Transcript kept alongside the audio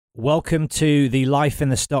Welcome to the Life in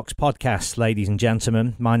the Stocks podcast, ladies and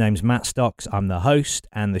gentlemen. My name's Matt Stocks. I'm the host,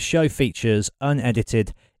 and the show features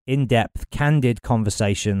unedited, in-depth, candid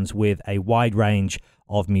conversations with a wide range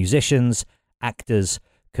of musicians, actors,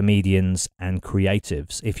 comedians, and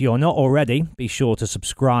creatives. If you're not already, be sure to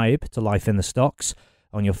subscribe to Life in the Stocks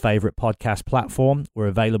on your favorite podcast platform. We're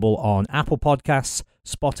available on Apple Podcasts,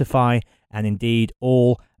 Spotify, and indeed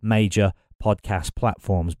all major podcast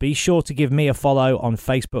platforms. Be sure to give me a follow on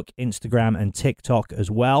Facebook, Instagram, and TikTok as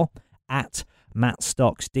well, at Matt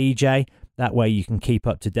Stocks DJ. That way you can keep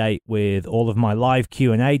up to date with all of my live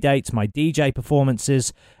Q&A dates, my DJ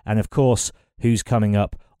performances, and of course, who's coming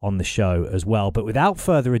up on the show as well. But without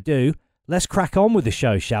further ado, let's crack on with the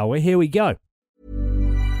show, shall we? Here we go.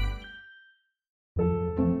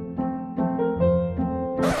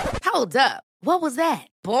 Hold up. What was that?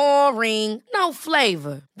 Boring. No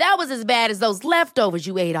flavor. That was as bad as those leftovers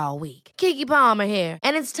you ate all week. Keke Palmer here,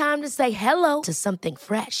 and it's time to say hello to something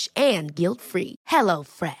fresh and guilt-free. Hello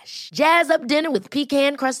Fresh. Jazz up dinner with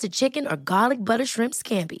pecan-crusted chicken or garlic butter shrimp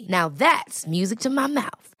scampi. Now that's music to my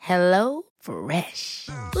mouth. Hello Fresh.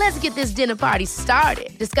 Let's get this dinner party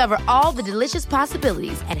started. Discover all the delicious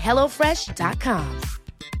possibilities at hellofresh.com.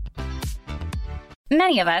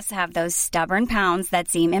 Many of us have those stubborn pounds that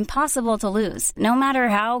seem impossible to lose, no matter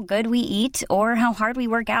how good we eat or how hard we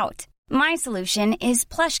work out. My solution is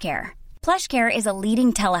PlushCare. PlushCare is a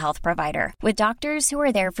leading telehealth provider with doctors who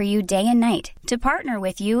are there for you day and night to partner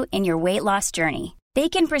with you in your weight loss journey. They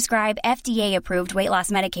can prescribe FDA-approved weight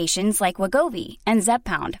loss medications like Wegovy and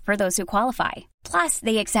Zepbound for those who qualify. Plus,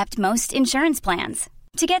 they accept most insurance plans.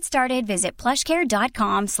 To get started, visit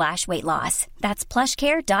plushcare.com/weightloss. That's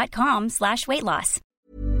plushcare.com/weightloss.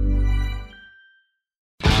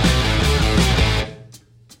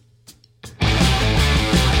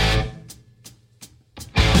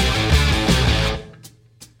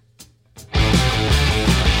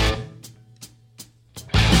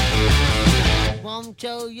 Won't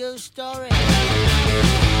tell you a story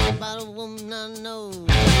about a woman I know.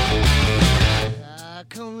 I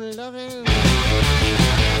come loving,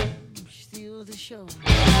 steal the show.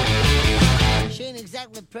 She ain't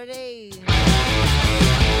exactly pretty,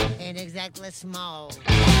 ain't exactly small.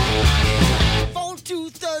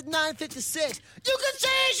 4-2-3-9-56. You can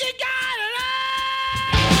say she got it all.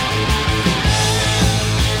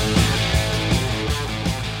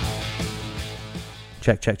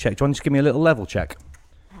 Check. Do you want to just give me a little level check?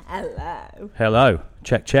 Hello.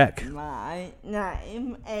 Check. My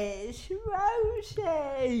name is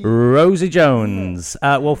Rosie. Rosie Jones.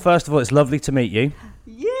 Well, first of all, it's lovely to meet you.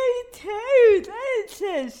 You too. This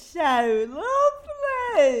is so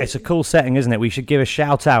lovely. It's a cool setting, isn't it? We should give a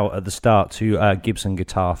shout out at the start to Gibson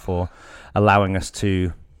Guitar for allowing us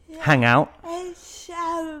to hang out. It's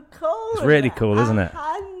so cool. It's really cool, isn't it?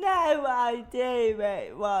 I had no idea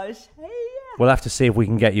it was here. We'll have to see if we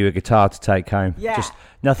can get you a guitar to take home. Yeah. Just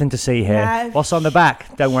nothing to see here. No. What's on the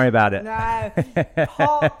back? Don't worry about it. No,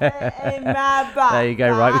 pop it in my back. There you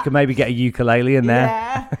go, right. We could maybe get a ukulele in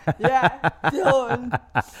there. Yeah, done.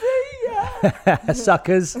 See ya.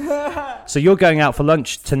 Suckers. So you're going out for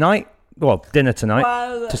lunch tonight? Well, dinner tonight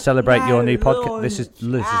to celebrate your new podcast. This is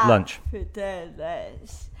lunch. After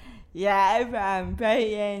this. Yeah, I'm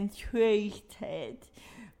being treated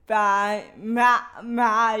by my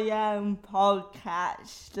own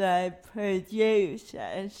podcast. The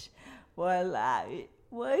producers were like,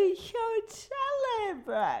 we should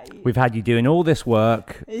celebrate. We've had you doing all this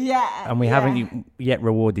work, and we haven't yet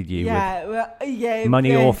rewarded you with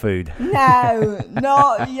money or food. No,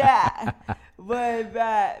 not yet. We've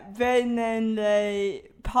been in the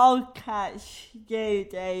podcast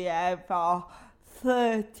studio for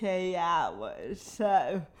 30 hours,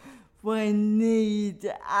 so we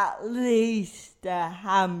need at least a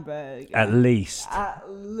hamburger. At least.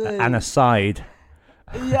 And a side.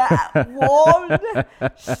 Yeah, one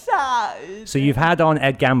side. So you've had on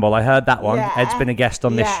Ed Gamble. I heard that one. Yeah. Ed's been a guest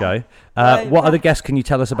on this show. What other guests can you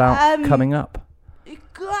tell us about coming up?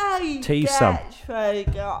 Great Tease some. We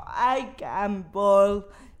got Ed Gamble,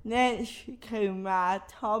 Nish Kumar,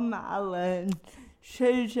 Tom Allen,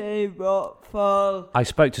 Susie Rockfall. I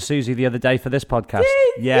spoke to Susie the other day for this podcast.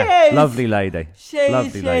 Did Yeah, you? lovely lady.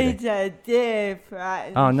 Lovely lady. She's a dear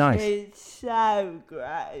friend. Oh, nice. She's so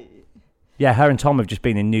great. Yeah, her and Tom have just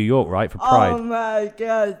been in New York, right, for Pride. Oh my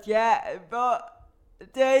God, yeah, but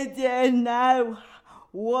did you know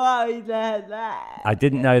why they're there? I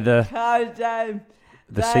didn't know the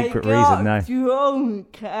secret reason, no. They got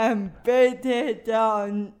drunk and bidded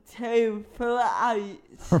on 2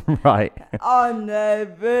 flights Right. on the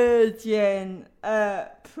Virgin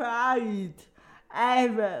Pride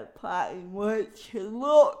aeroplane, which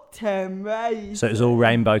looked amazing. So it was all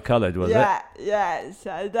rainbow coloured, was it? Yeah,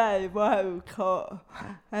 so they woke up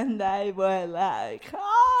and they were like,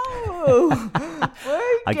 oh,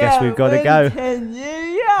 I guess we've got to go. to New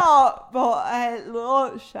York, but it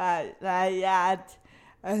looks like they had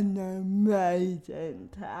an amazing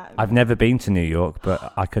time. I've never been to New York,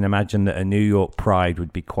 but I can imagine that a New York Pride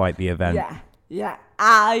would be quite the event. Yeah,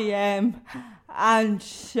 I am. I'm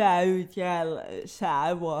so jealous.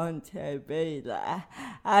 I want to be there.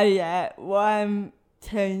 I went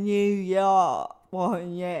to New York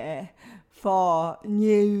one year for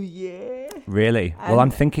New Year. Really? Well,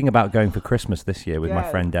 I'm thinking about going for Christmas this year with my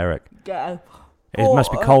friend Derek. Go. It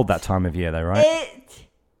must be cold that time of year, though, right? It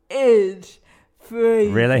is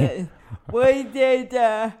freezing. Really? We did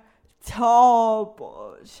a tour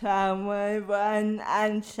bus and we went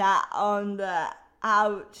and sat on the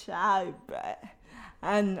outside bit,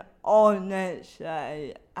 and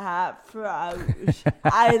honestly, I froze.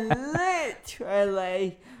 I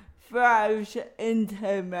literally froze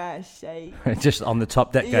into my seat. Just on the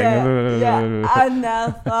top deck going... Yeah, and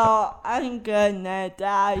I thought, I'm gonna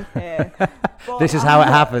die here. But This is how it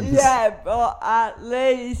happens. Yeah, but at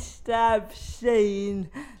least I've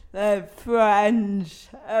seen the Friends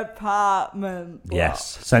apartment block. Yes.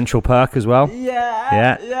 Central Park as well.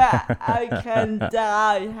 Yeah, I can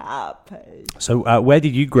die happy. So where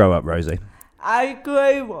did you grow up, Rosie? I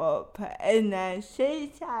grew up in a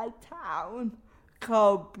seaside town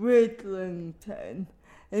called Bridlington,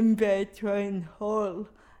 in between Hull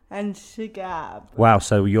and Scarborough. Wow,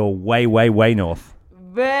 so you're way, way, way north.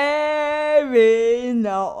 Very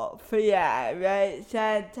north, yeah. It's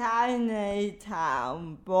a tiny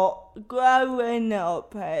town, but growing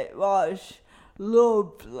up it was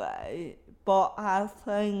lovely. But I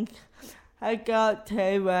think I got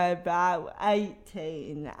to about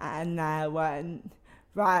 18 and I went,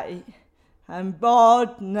 right, I'm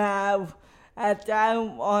bored now. I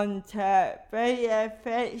don't want to be a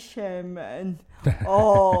fisherman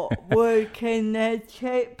or work in a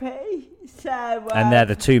chippy. So, And they're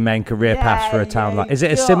the two main career paths for a town like... Is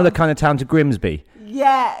it a similar kind of town to Grimsby?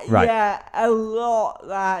 Yeah, Right. yeah, a lot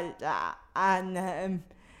like that. And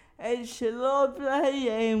it's lovely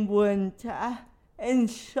in winter. In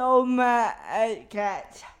summer, it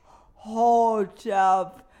gets hordes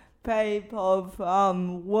of people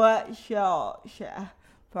from West Yorkshire,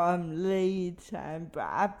 from Leeds and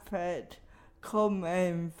Bradford,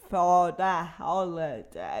 coming for the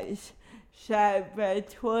holidays. So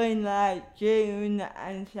between like June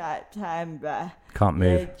and September, Can't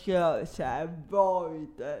move. they just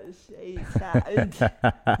avoid the seaside.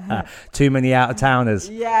 Too many out-of-towners.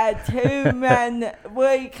 Yeah, too many.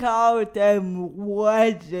 We call them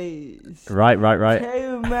wedgies. Right.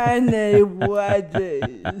 Too many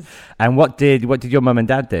wedgies. And what did your mum and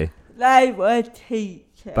dad do? They were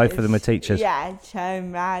teachers. Both of them were teachers? Yeah, so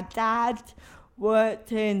my dad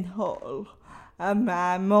worked in Hull and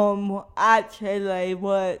my mum actually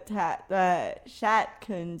worked at the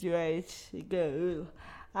secondary school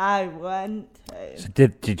I went to. So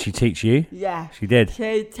did she teach you? Yeah. She did?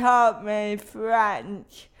 She taught me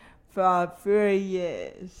French for 3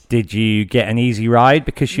 years. Did you get an easy ride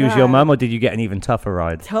because she was your mum, or did you get an even tougher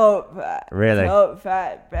ride? Tougher. Really?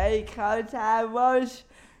 Tougher, because I was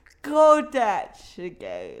good at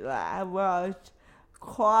school. I was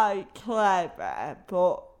quite clever,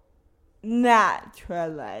 but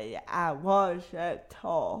naturally I was a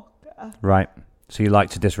talker. Right. So you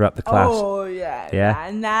like to disrupt the class? Oh, yeah. Yeah?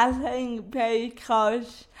 And I think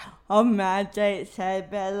because of my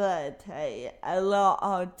disability, a lot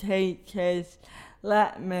of teachers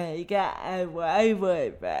let me get away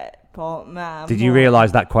with it. But my Did you mum-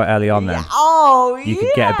 realise that quite early on then? Yeah, oh, You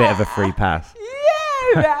could get a bit of a free pass.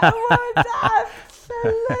 Yeah, I was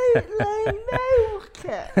absolutely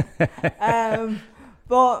milking.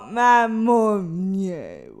 But my mum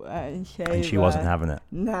knew, and she wasn't having it.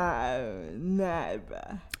 No,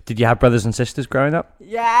 never. Did you have brothers and sisters growing up?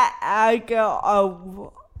 Yeah, I got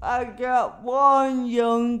one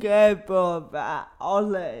younger brother,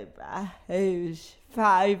 Oliver, who's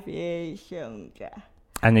 5 years younger.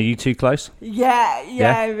 And are you two close? Yeah,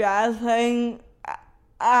 I think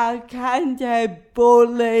I kind of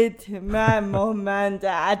bullied my mum and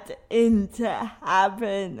dad into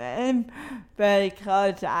having him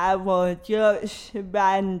because I would just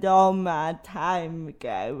spend all my time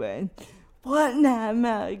going, when am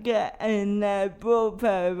I getting a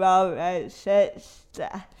brother or a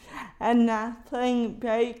sister? And I think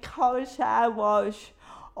because I was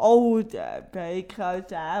older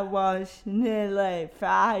because I was nearly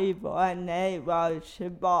 5 when he was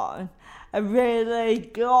born. I really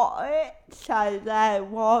got it, so there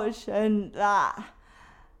wasn't that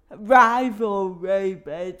rivalry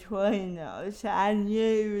between us. I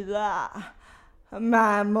knew that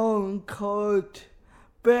my mum could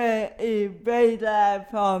be there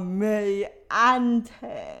for me and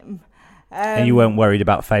him. And you weren't worried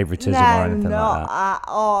about favouritism or anything like that? No, not at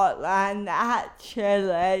all. And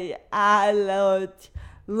actually, I loved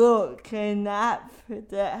looking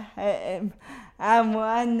after him. And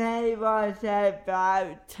when he was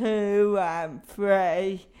about 2 and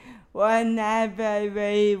 3, whenever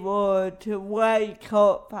he would wake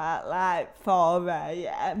up at like 4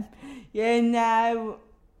 a.m, you know,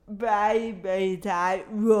 babies like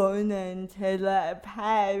running to their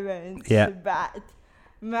parents' bed.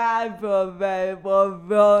 My brother would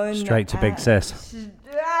run straight to Big Sis.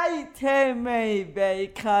 Straight to me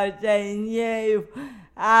because he knew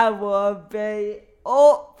I would be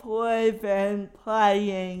up with him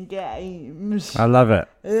playing games. I love it.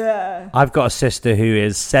 Yeah. I've got a sister who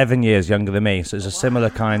is 7 years younger than me, so it's a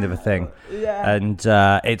similar kind of a thing. Yeah. And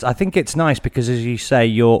I think it's nice because, as you say,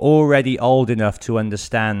 you're already old enough to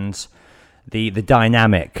understand the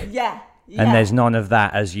dynamic. Yeah. And there's none of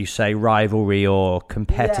that, as you say, rivalry or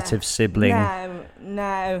competitive sibling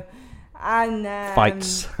No. And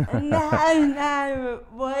fights. no,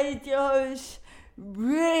 we just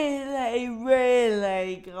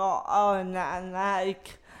really got on, and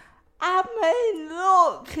like, I mean,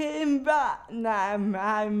 looking back now,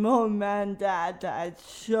 my mum and dad had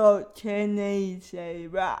such an easy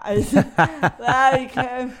rise. Like,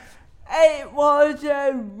 it was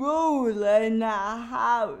a rule in our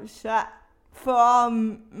house that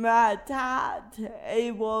from my dad,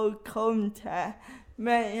 he would come to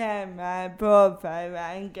me and my brother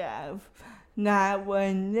and go, now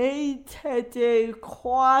we need to do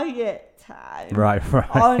quiet time right.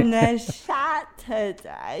 on a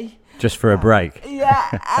Saturday. Just for a break.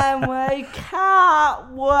 Yeah, and we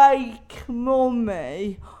can't wake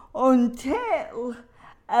mummy until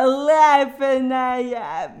 11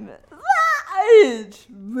 a.m. That is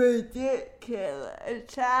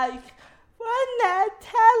ridiculous. Like, when I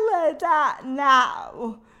tell her that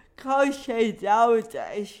now, because she's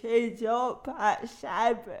older, she's up at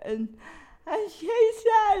 7, and she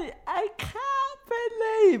said, I can't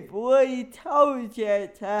believe we told you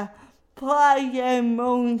to play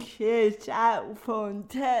amongst yourself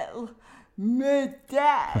until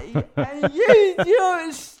midday, and you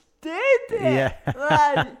just did it. Yeah.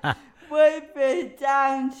 Like, we'd be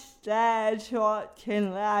downstairs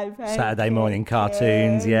watching live Saturday morning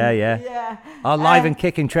cartoons, yeah. Oh, Live and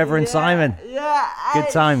Kicking, Trevor and Simon. Yeah. Good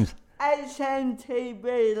times.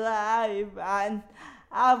 SNTV Live, and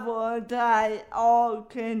I would like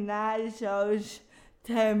organise us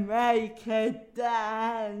to make a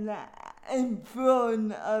den in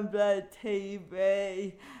front of the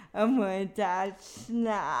TV, and we'd have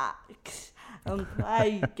snacks and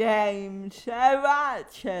play games. So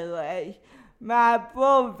actually, my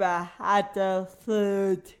brother had a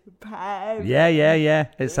third parent. Yeah.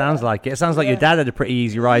 It sounds like it. It sounds like your dad had a pretty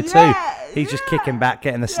easy ride too. He's just kicking back,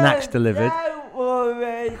 getting the snacks delivered. Don't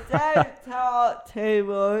worry, don't talk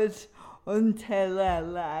to us until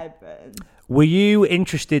 11. Were you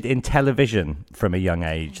interested in television from a young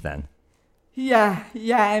age then? Yeah,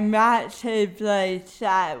 massively so,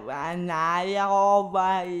 and I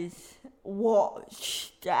always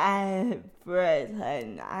watched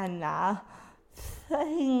everything, and I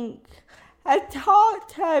think I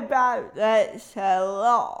talked about this a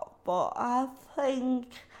lot, but I think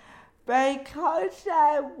because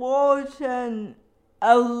there wasn't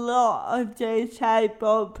a lot of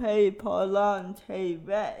disabled people on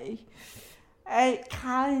TV, it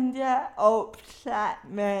kind of upset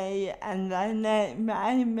me, and then it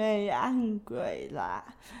made me angry that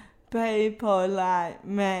people like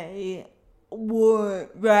me were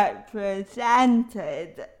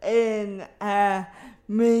represented in a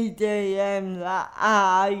medium that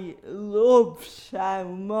I love so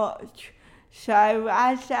much. So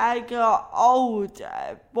as I got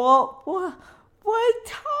older, but we're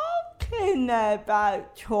talking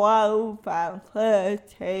about 12 and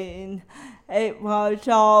 13, it was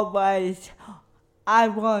always, I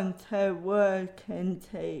want to work in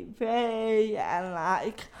TV, and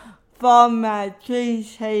like, for my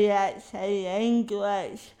GCSE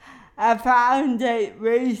English, I found it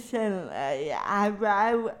recently. I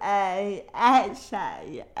wrote an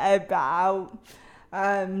essay about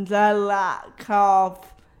the lack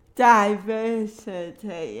of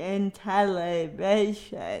diversity in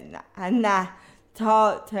television, and I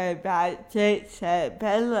talked about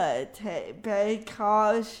disability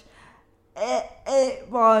because it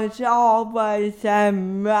was always a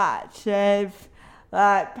massive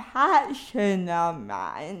passion of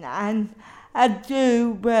mine, and I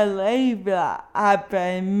do believe that I've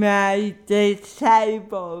been made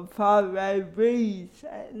disabled for a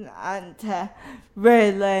reason and to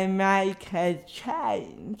really make a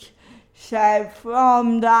change. So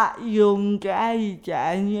from that young age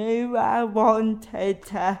I knew I wanted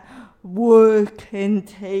to work in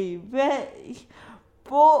TV,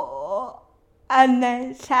 and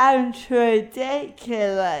it sounds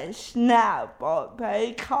ridiculous now, but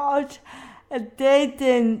because I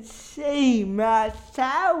didn't see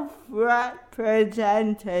myself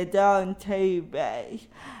represented on TV,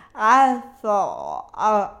 I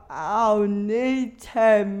thought I'll need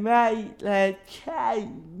to make the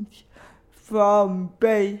change from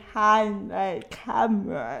behind the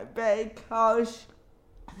camera, because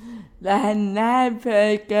they're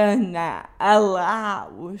never gonna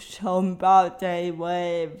allow somebody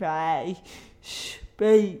with a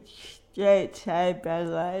speech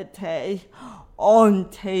disability on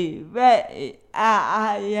TV.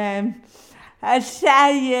 I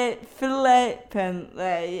say it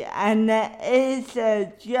flippantly and it is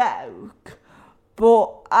a joke,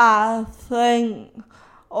 but I think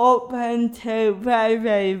up until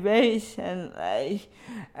very recently,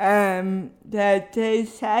 the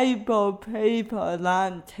disabled people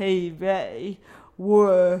on TV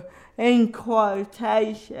were, in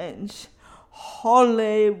quotations,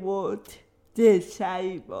 Hollywood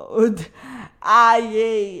disabled,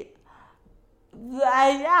 i.e.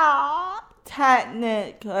 they are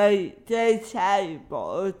technically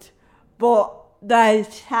disabled, but they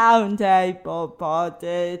sound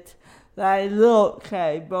able-bodied, they look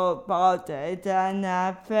able-bodied, and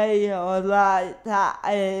I feel like that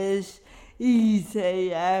is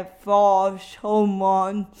easier for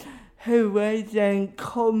someone who isn't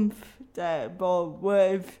comfortable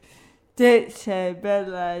with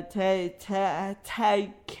disability to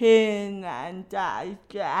take in and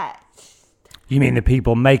digest. You mean the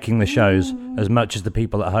people making the shows as much as the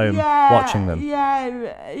people at home watching them?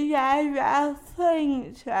 Yeah, I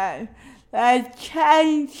think so. They've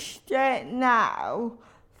changed it now,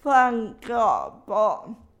 thank God,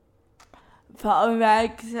 but for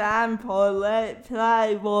example, if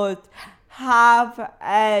they would have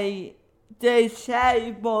a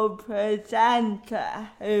disabled presenter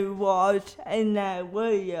who was in a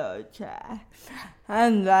wheelchair,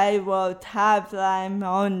 and they would have them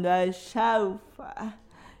on the sofa,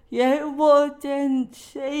 you wouldn't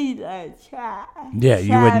see the chair. Yeah,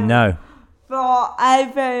 you wouldn't know. For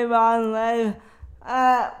everyone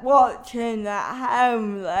watching at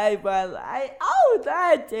home, they were like, oh,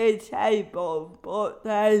 they're disabled, but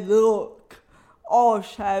they look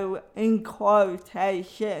also, in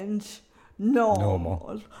quotations,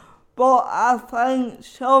 normal. But I think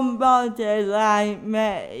somebody like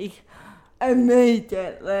me,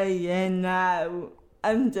 immediately,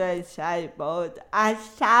 I'm disabled, I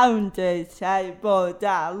sound disabled,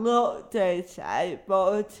 I look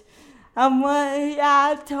disabled. And we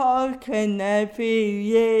are talking a few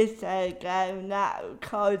years ago now,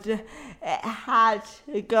 because it has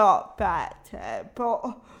got better,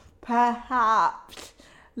 but perhaps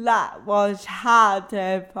that was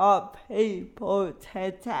harder for people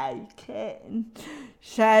to take in.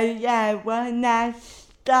 So yeah, when I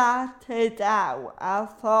started out, I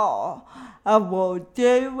thought I would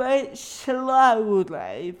do it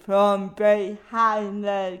slowly from behind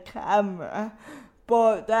the camera,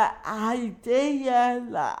 but the idea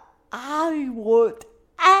that I would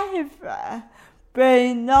ever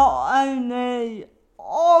be not only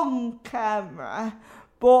on camera,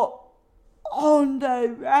 but on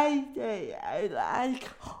the radio, like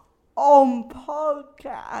on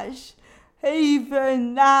podcasts,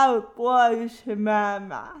 even now blows my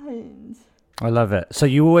mind. I love it. So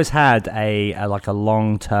you always had a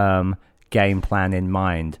long-term game plan in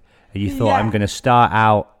mind. You thought, I'm going to start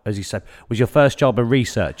out, as you said, was your first job a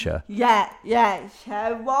researcher? Yeah.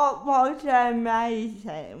 So what was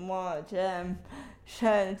amazing was,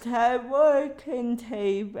 so to work in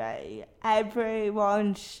TV,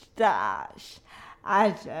 everyone starts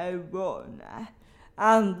as a runner,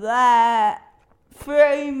 and their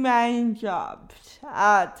three main jobs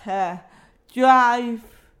are to drive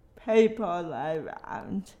people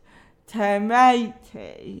around, to make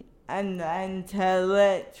tea, and then to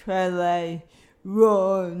literally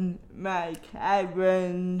run, make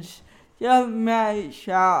errands, just make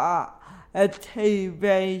sure a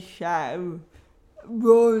TV show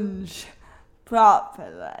runs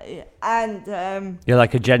properly. And You're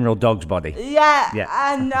like a general dog's body. yeah,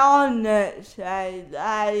 and honestly,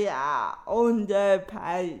 they are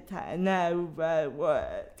underpaid and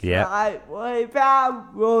overworked. Yeah. Like,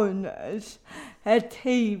 without runners, a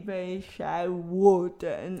TV show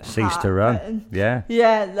wouldn't Cease to happen. run. Yeah.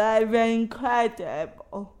 Yeah, they're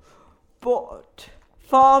incredible. But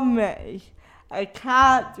for me, I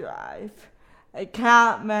can't drive, I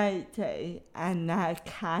can't make tea, and I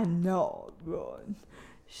cannot run.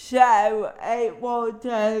 So it would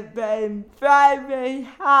have been very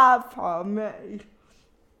hard for me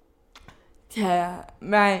to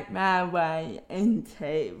make my way into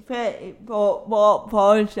TV. But what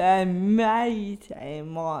was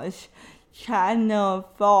amazing was Channel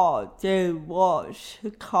 4 do what's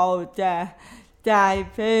called a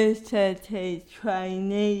diversity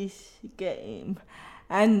trainee scheme.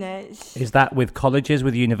 And it's Is that with colleges,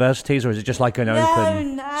 with universities, or is it just like an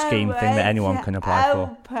open scheme thing that anyone can apply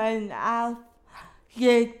for? Open up.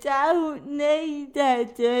 You don't need a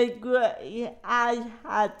degree. I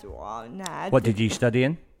had one. What did you study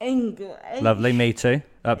in? English. Lovely, me too.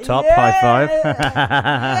 Up top, Yeah. high five.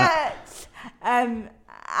 Yes. And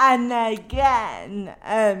again,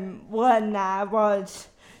 when I was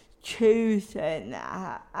choosing,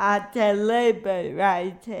 I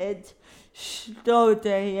deliberated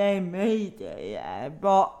studying media,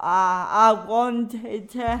 but I wanted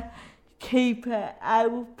to keep it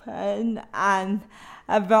open, and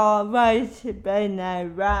I've always been a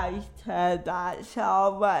writer. That's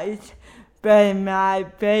always been my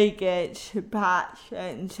biggest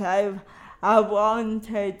passion. So I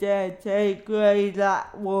wanted a degree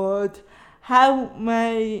that would help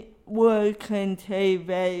me work in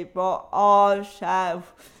TV, but also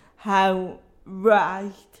help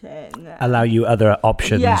writing. Allow you other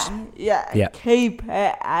options. Yeah. Keep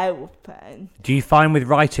it open. Do you find with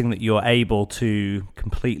writing that you're able to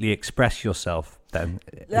completely express yourself then?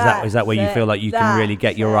 Is that where you feel like you can really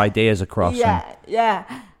get your ideas across? Yeah.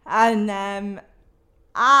 And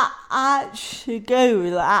at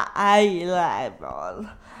school at A-level,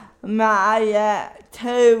 my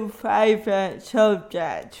two favourite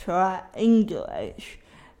subjects were English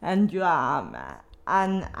and drama,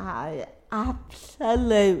 and I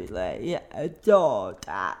absolutely adored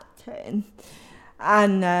acting.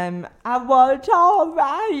 And I was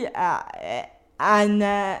alright at it. And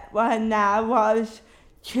when I was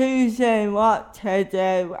choosing what to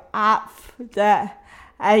do after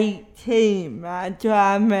 18, my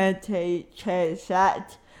drama teacher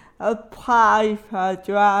said, apply for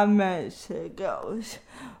drama schools.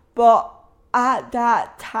 But at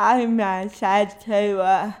that time I said to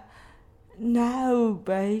her, no,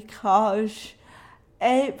 because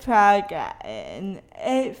if I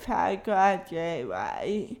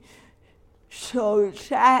graduate,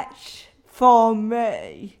 success for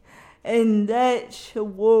me in this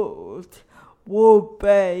world would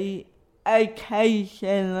be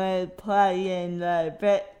occasionally playing the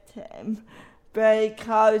victim,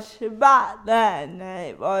 because back then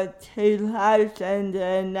it was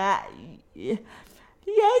 2008.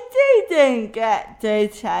 You didn't get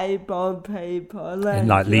disabled people In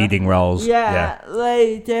like leading roles. Yeah,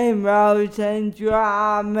 leading roles in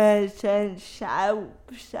dramas and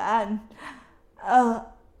soaps, and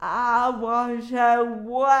I was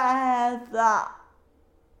aware that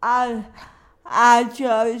I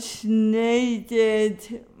just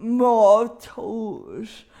needed more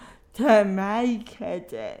tools to make a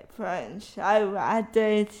difference. So I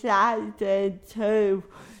decided to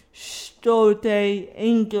study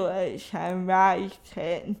English and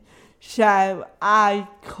writing so I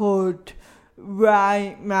could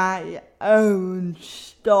write my own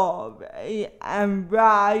story and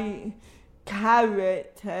write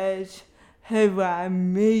characters who are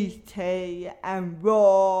meaty and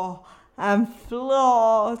raw and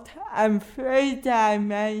flawed and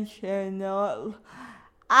three-dimensional,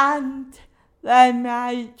 and they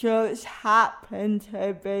might just happen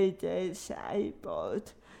to be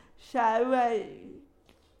disabled. So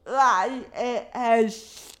it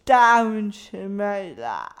astounds me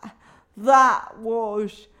that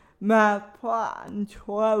was my plan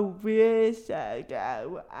 12 years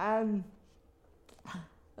ago, and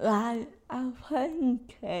I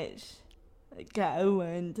think it's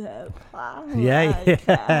going to plan.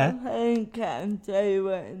 I think I'm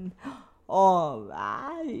doing all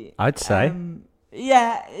right. I'd say.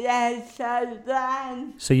 So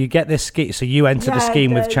then... So you get this scheme, so you enter the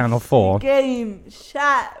scheme with Channel 4.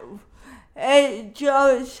 So it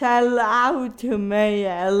just allowed me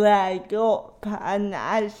a leg up, and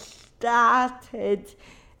I started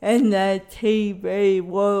in the TV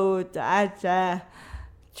world as a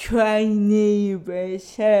trainee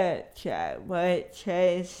researcher, which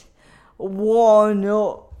is one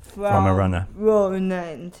up From a runner.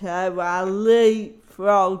 running. So I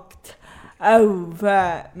leapfrogged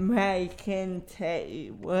over making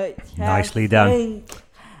tea, which Nicely I done. think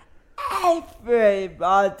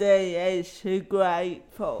everybody is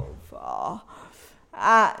grateful for.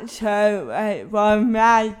 So it was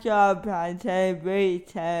my job as a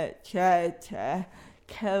researcher to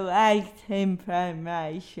collect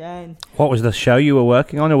information. What was the show you were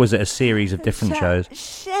working on, or was it a series of different shows?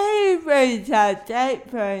 Series of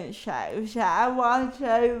different shows. I was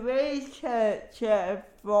a researcher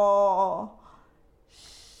for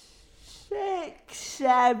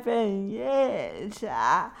 6-7 years.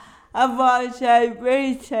 I was a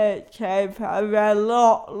researcher for a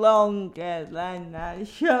lot longer than I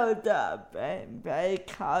should have been,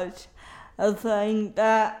 because I think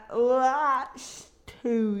that last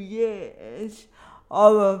 2 years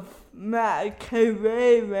of my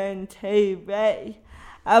career in TV,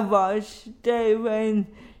 I was doing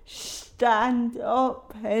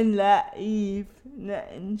stand-up in the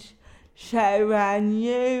evenings, so I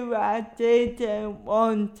knew I didn't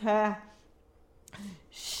want to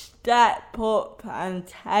step up and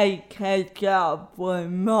take a job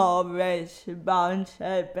with more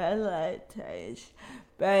responsibilities,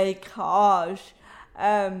 because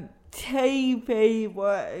TV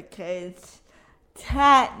work is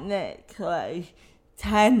technically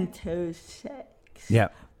 10 to 6. Yeah.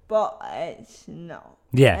 But it's not.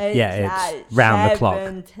 Yeah, it's round the clock.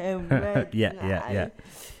 7 to midnight. Yeah.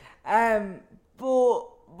 But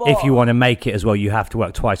If you want to make it as well, you have to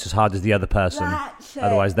work twice as hard as the other person.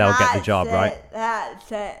 Otherwise, they'll get the job, right?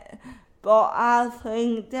 That's it. But I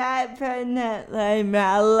think definitely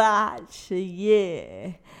my last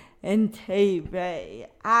year in TV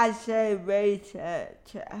as a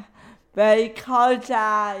researcher, because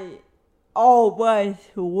I always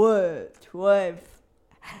worked with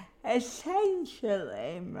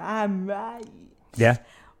essentially my mates. Yeah.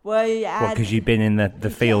 Because you'd been in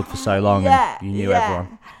the field for so long and you knew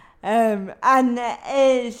everyone. And it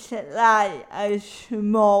is like a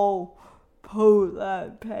small pool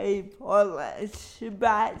of people,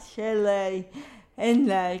 especially in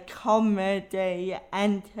the comedy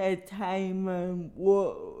entertainment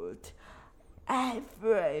world.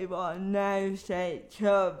 Everyone knows each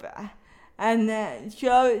other, and it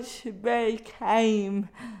just became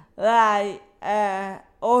like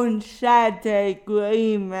unsaid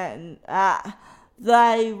agreement that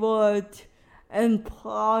they would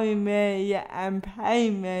employ me and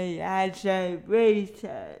pay me as a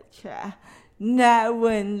researcher,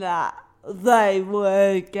 knowing that they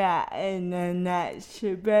were getting an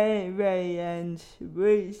experienced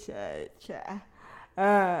researcher.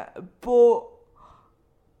 And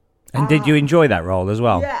did you enjoy that role as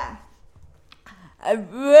well? Yeah. I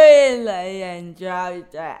really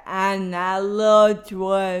enjoyed it, and I loved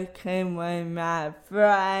working with my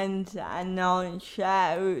friends and on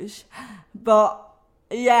shows. But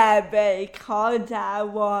yeah, because I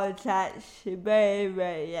was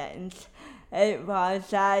experienced, it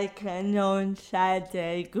was like an unsaid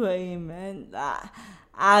agreement that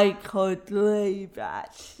I could leave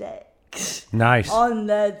at 6. Nice. On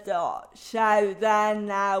the dot. So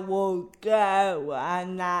then I would go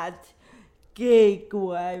and I'd gig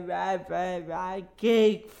wherever I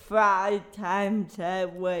gig 5 times a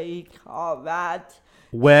week or that.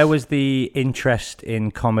 Where was the interest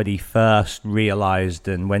in comedy first realised,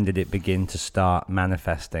 and when did it begin to start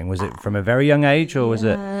manifesting? Was it from a very young age, or was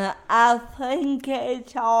it? I think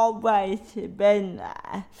it's always been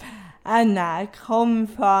there. And I come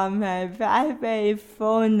from a very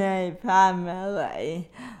funny family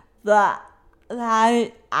that,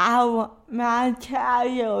 like, my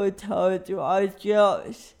childhood was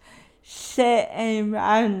just sitting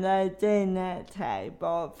round the dinner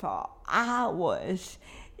table for hours,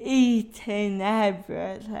 eating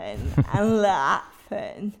everything and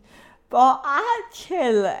laughing. But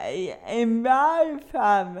actually, in my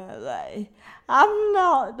family, I'm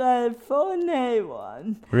not the funny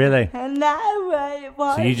one. Really? And that it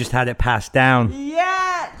was. So you just had it passed down?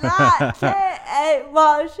 Yeah, that's it. It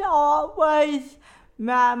was always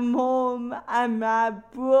my mum and my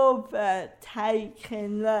brother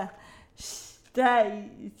taking the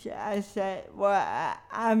stage, as it were,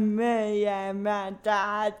 and me and my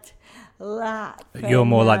dad laughing. You're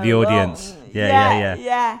more like the audience.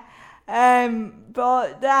 Yeah.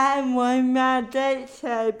 But then with my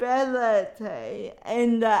disability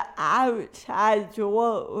in the outside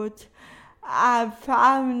world, I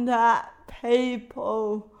found that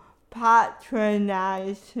people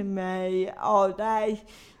patronise me, or they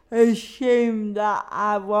assumed that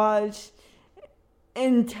I was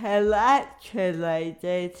intellectually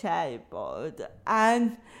disabled,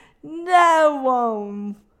 and no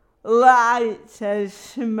one likes a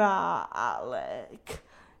smart aleck.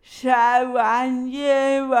 So I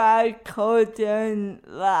knew I couldn't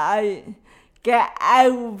get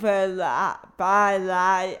over that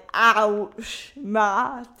by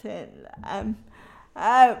outsmarting them.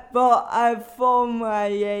 But I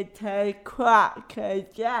formulated to crack a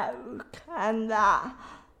joke, and that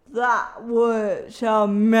works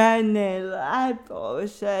on many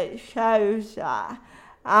levels. It shows that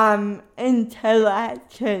I'm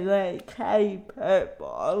intellectually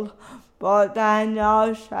capable, but then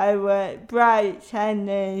also it breaks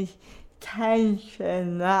any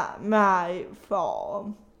tension that might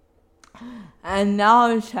form. And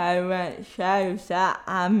also it shows that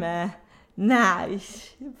I'm a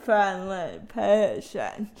nice, friendly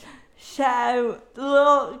person. So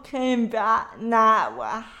looking back now,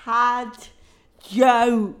 I had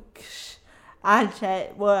jokes, as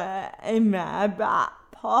it were, in my back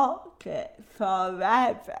pocket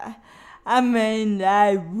forever. I mean,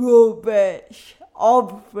 they're rubbish,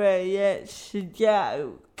 obvious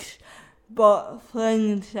jokes, but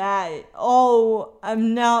things like, oh,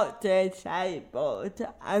 I'm not disabled,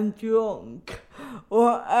 I'm drunk.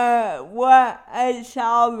 Or, well, it's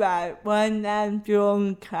alright, when I'm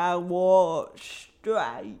drunk I walk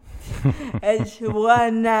straight. It's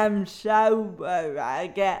when I'm sober I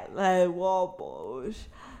get the wobbles.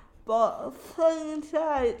 But things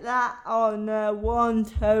like that on a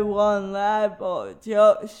one-to-one level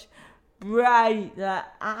just break the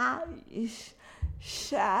ice.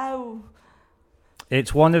 So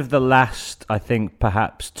it's one of the last, I think,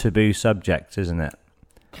 perhaps taboo subjects, isn't it?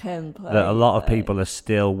 Completely. That a lot of people are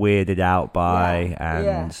still weirded out by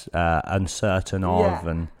uncertain of.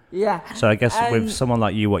 And so I guess with someone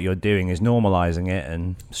like you, what you're doing is normalising it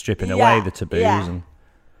and stripping away the taboos.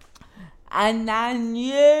 And I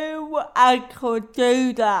knew I could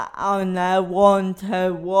do that on a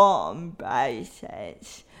one-to-one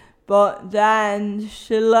basis. But then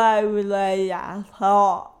slowly I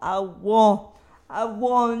thought I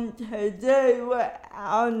want to do it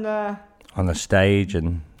on a stage,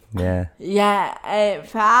 and if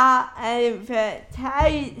it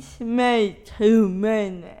takes me 2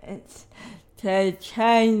 minutes to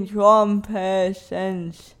change one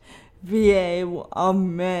person's view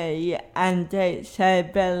on me and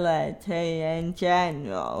disability in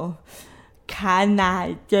general, can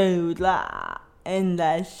I do that in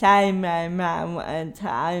the same amount of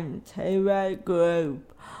time to a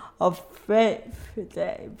group of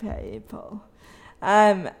 50 people?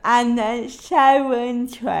 And it's so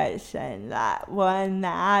interesting that when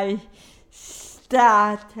I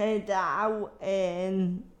started out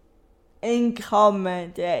in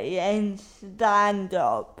comedy, in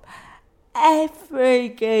stand-up, every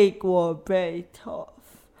gig would be tough.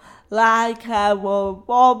 Like I would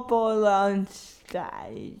wobble on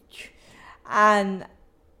stage, and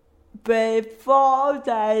before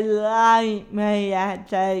they liked me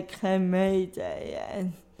as a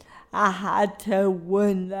comedian, I had to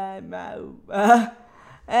win them over.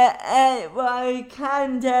 It was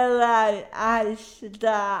kind of like I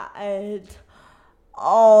started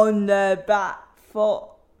on the back foot,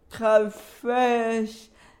 because first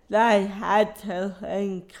they had to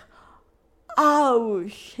think, oh,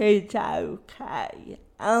 she's okay,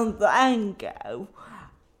 and then go,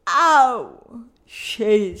 oh,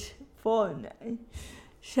 she's funny.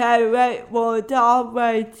 So it would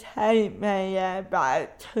always take me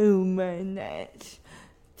about 2 minutes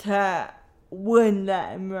to win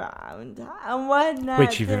them round. And when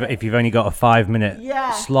which, if you've only got a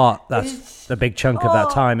 5-minute slot, that's a big chunk of that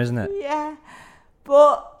time, isn't it? Yeah,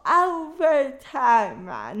 but over time,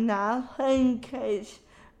 and I think it's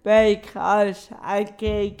because I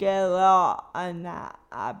gig a lot and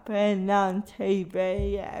I've been on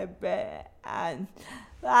TV a bit, and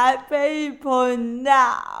like people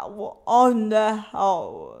now, on the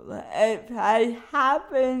whole, if they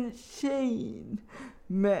haven't seen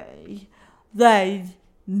me, they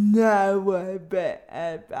know a bit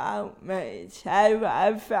about me. So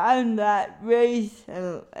I found that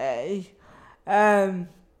recently,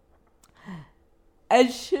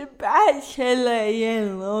 especially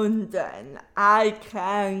in London, I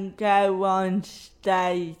can go on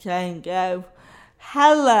stage and go,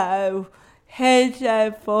 hello, here's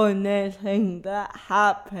a funny thing that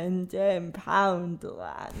happened in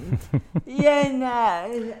Poundland. You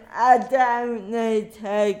know, I don't need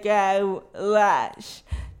to go, let's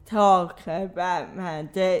talk about my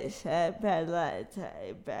disability,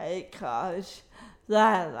 because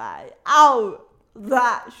they're like, oh,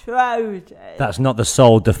 that shows it. That's not the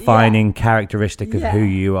sole defining characteristic of who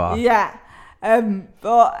you are. Yeah.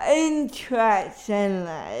 But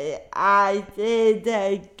interestingly, I did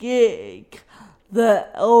a gig the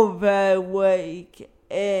other week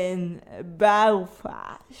in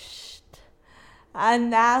Belfast,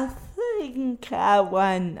 and I think I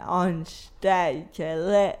went on stage a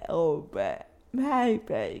little bit,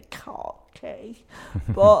 maybe cocky,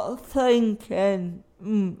 but thinking,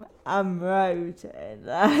 I'm rosy,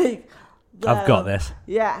 like... I've got this.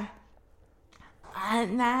 Yeah.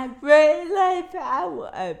 And I really felt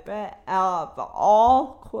a bit of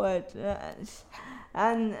awkwardness,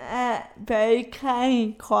 and it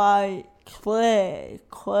became quite clear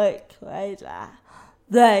quickly that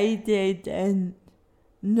they didn't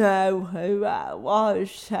know who I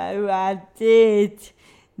was, so I did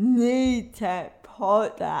need to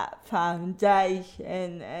put that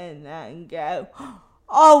foundation in and go,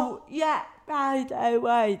 oh yeah, by the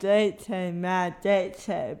way, this is my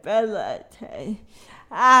disability.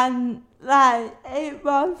 And like, it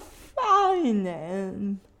was fine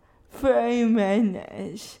in 3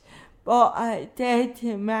 minutes, but it did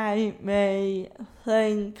make me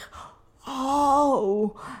think,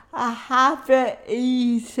 oh, I have it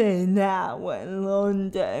easy now in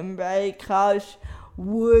London because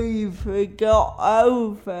we've got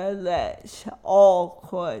over this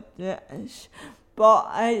awkwardness.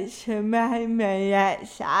 But it's made me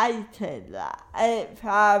excited that if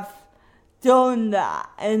I've done that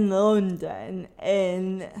in London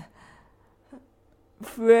in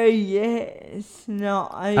 3 years,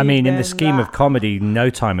 not even I mean, in the scheme of comedy, no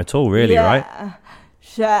time at all, really, right?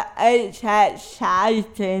 So it's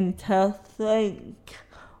exciting to think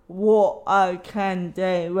what I can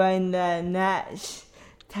do in the next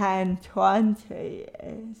 10, 20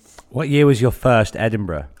 years. What year was your first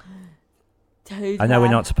Edinburgh? I know we're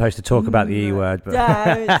not supposed to talk about the E word, but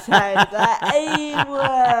don't say the E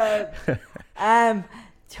word.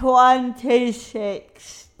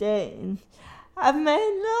 2016. I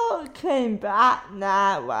mean, looking back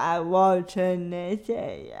now, I was an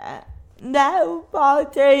idiot.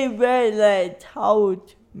 Nobody really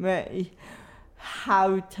told me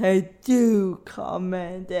how to do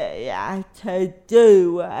comedy, how to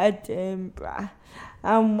do Edinburgh.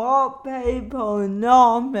 And what people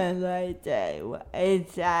normally do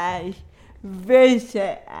is they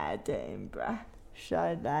visit Edinburgh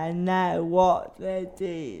so they know what the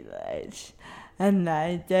deal is. And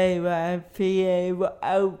they do a few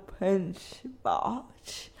open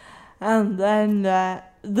spots. And then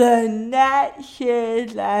the next year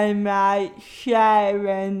they might share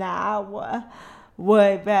an hour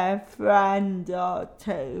with a friend or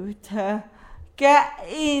two to get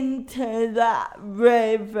into that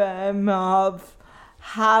rhythm of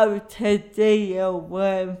how to deal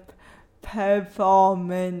with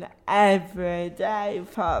performing every day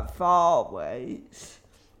for 4 weeks.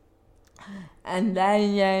 And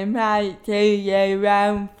then you might do your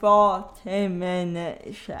own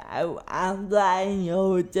 40-minute show, and then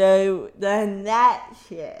you'll do the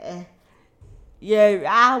next year your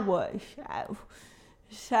hour show.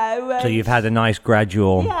 So you've had a nice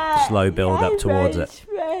gradual, slow build up towards it.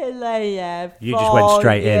 Really, you just went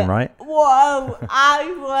straight in, right? Well,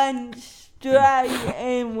 I went straight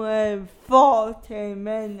in with 40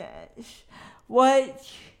 minutes,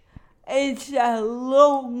 which is the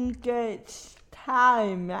longest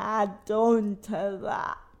time I'd done to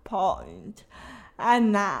that point.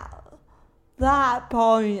 And at that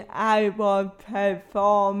point, I was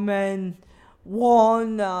performing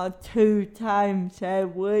 1 or 2 times a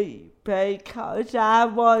week because I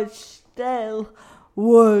was still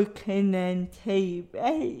working in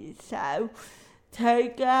TV. So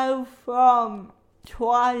to go from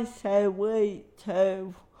twice a week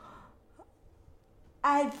to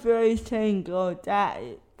every single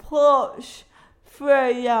day, plus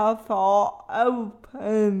 3 or 4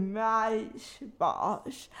 open mic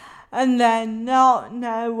spots, and then not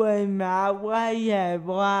knowing my way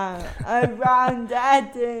around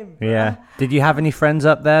Edinburgh. Yeah. Did you have any friends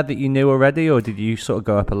up there that you knew already, or did you sort of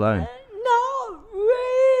go up alone? Not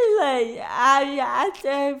really. I had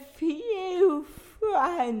a few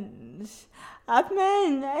friends. I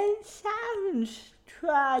mean, it sounds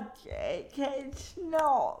tragic. It's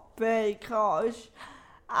not, because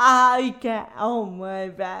I get on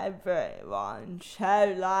with everyone.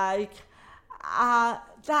 So, like,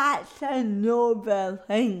 that's another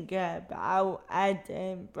thing about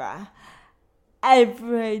Edinburgh.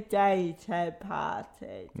 every data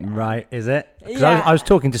party. Right, is it? 'Cause Yeah. I was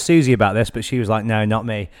talking to Susie about this, but she was like, no, not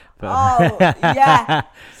me. But Oh, yeah.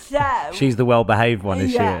 So, she's the well-behaved one,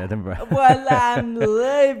 is she, at Edinburgh? Well, I'm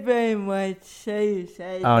living with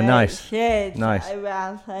Susie. Oh, nice. Nice. Nice.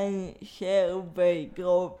 I think she'll be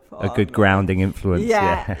good for A good me. grounding influence,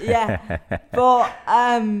 Yeah. But,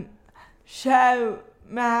 so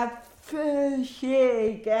my first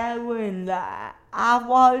year going there, I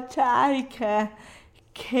was like a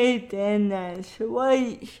kid in a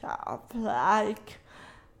sweet shop, like,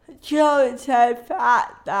 just the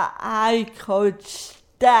fact that I could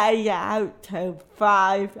stay out till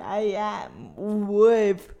 5 a.m.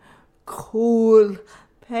 with cool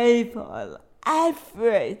people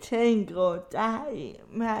every single day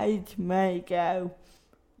made me go,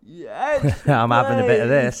 yes, I'm having a bit of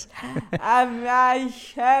this. And my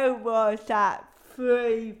show was at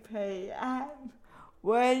 3 p.m,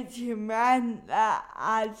 which meant that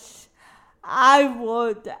I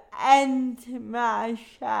would end my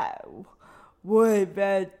show with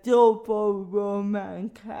a double rum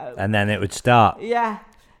and coke. And then it would start. Yeah.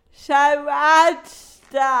 So I'd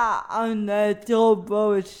start on the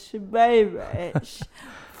double spirits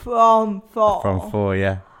from 4. From 4,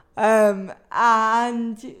 yeah.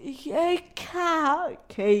 And you can't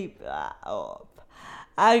keep that up.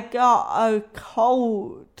 I got a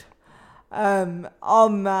cold on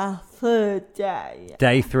my 3rd day.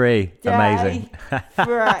 Day 3, amazing. Day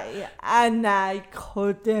 3, and I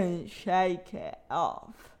couldn't shake it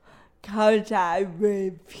off because I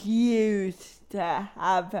refused to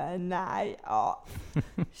have a night off.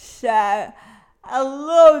 So I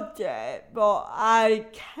loved it, but I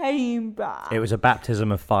came back. It was a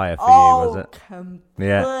baptism of fire for you, was it?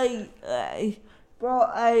 Completely. Yeah.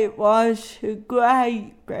 But it was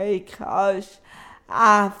great because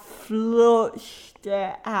I flushed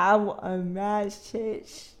it out of my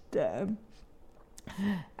system.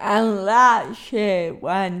 And last year,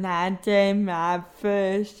 when I did my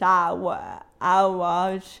first hour, I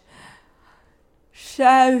was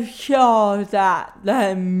so sure that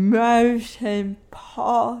the most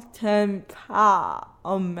important part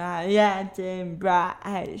of my Edinburgh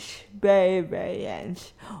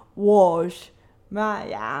experience was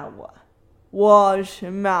my hour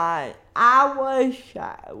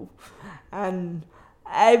show, and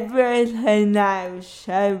everything else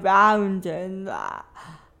surrounding that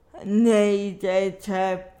needed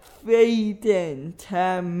to feed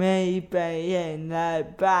into me being the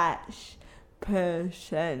best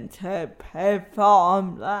person to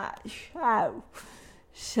perform that show.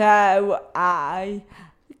 So I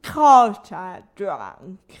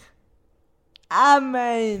drank. I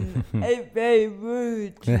mean, it'd be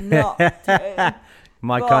rude not to.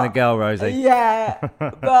 My kind of girl, Rosie. Yeah,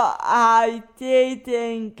 but I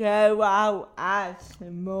didn't go out as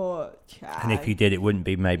much. And if you did, it wouldn't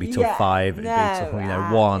be maybe till Yeah, 5. It'd be till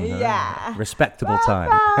 1. yeah. Respectable time.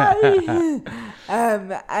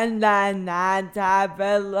 And then I'd have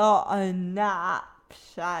a lot of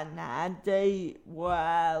naps and I'd eat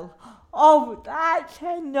well. Oh, that's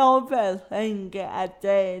another thing I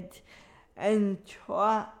did in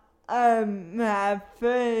my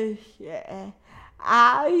first year.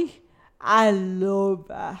 I love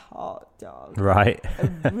a hot dog. Right.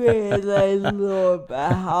 I really love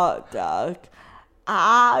a hot dog.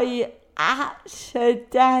 I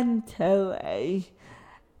accidentally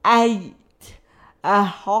ate a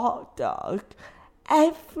hot dog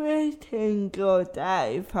every single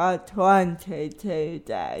day for 22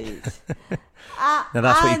 days. Now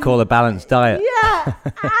that's what you call a balanced diet. Yeah,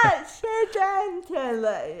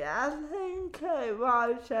 accidentally. I think it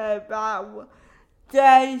was about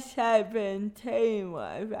day 17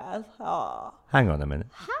 where I thought, Hang on a minute.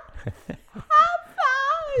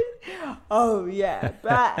 oh yeah,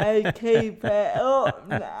 better keep it up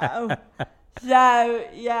now. So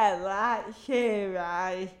yeah, last year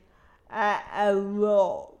I ate a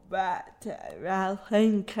lot better. I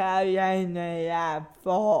think I only had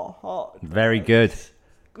 4 hot dogs. Very good.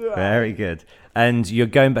 Great. Very good. And you're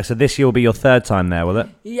going back, so this year will be your 3rd time there, will it?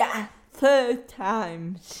 Yeah, 3rd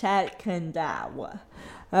time, 2nd hour.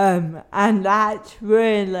 And that's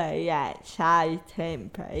really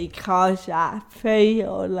exciting because I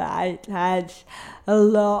feel like there's a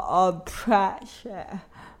lot of pressure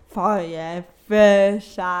for your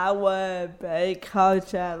first hour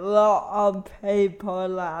because a lot of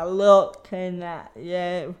people are looking at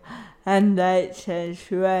you and this is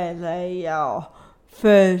really your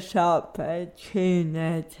first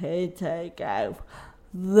opportunity to go,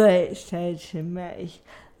 this is me,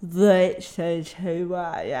 this is who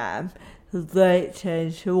I am, this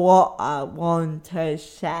is what I want to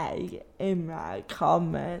say in my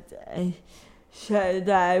comedy. So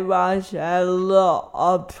there was a lot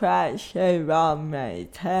of pressure on me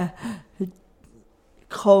to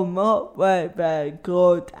come up with a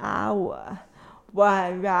good hour.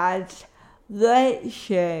 Whereas this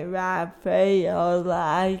year I feel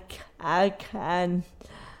like I can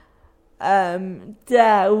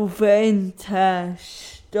delve into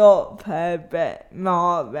stuff a bit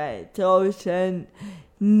more. It doesn't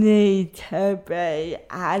need to be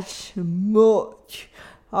as much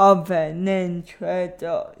of an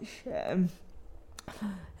introduction.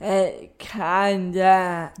 It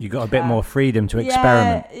kinda... You got a bit more freedom to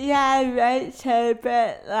experiment. Yeah, it's a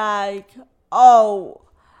bit like, oh,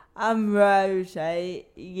 I'm Rosie,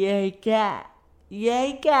 you get me,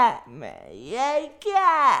 you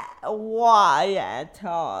get why I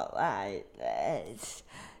talk like this.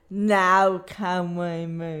 Now can we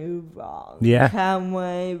move on? Yeah. Can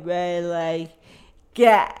we really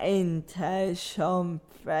get into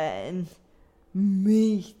something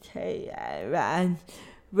meatier? And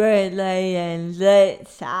really in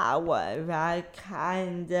this hour I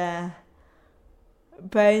kinda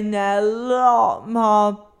been a lot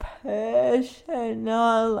more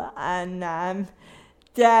personal, and I'm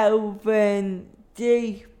delving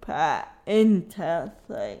deeper into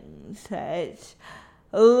things. It's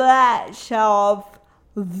less of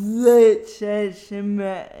this is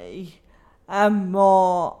me and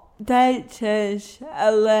more this is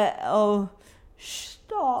a little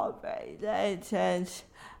story, this is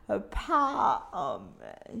a part of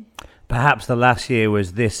me. Perhaps the last year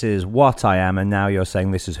was this is what I am, and now you're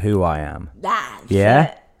saying this is who I am. That's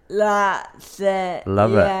it. That's it.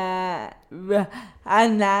 Love it.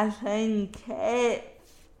 And I think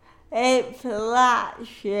if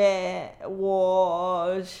last year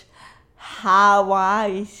was how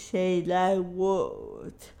I see the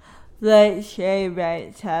world, this year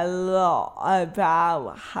it's a lot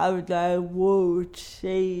about how the world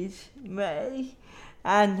sees me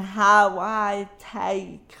and how I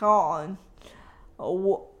take on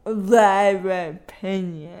their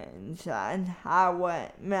opinions and how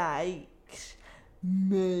it makes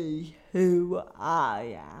me who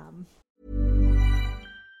I am.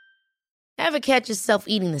 Ever catch yourself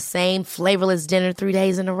eating the same flavorless dinner 3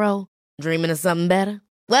 days in a row? Dreaming of something better?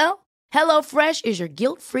 Well, HelloFresh is your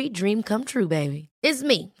guilt-free dream come true, baby. It's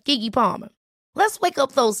me, Keke Palmer. Let's wake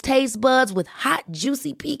up those taste buds with hot,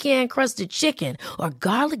 juicy pecan-crusted chicken or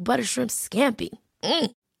garlic butter shrimp scampi.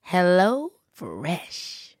 Hello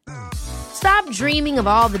Fresh. Stop dreaming of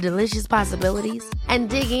all the delicious possibilities and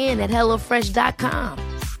dig in at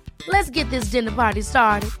HelloFresh.com. Let's get this dinner party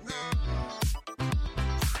started.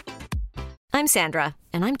 I'm Sandra,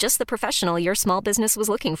 and I'm just the professional your small business was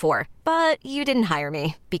looking for. But you didn't hire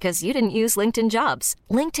me because you didn't use LinkedIn Jobs.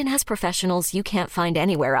 LinkedIn has professionals you can't find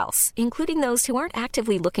anywhere else, including those who aren't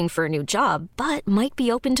actively looking for a new job, but might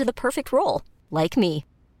be open to the perfect role, like me.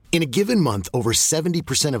 In a given month, over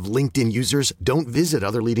 70% of LinkedIn users don't visit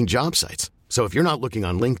other leading job sites. So if you're not looking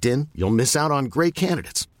on LinkedIn, you'll miss out on great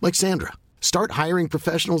candidates like Sandra. Start hiring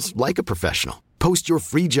professionals like a professional. Post your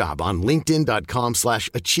free job on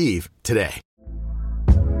linkedin.com/achieve today.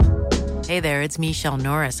 Hey there, it's Michelle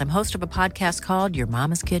Norris. I'm host of a podcast called Your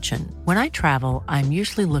Mama's Kitchen. When I travel, I'm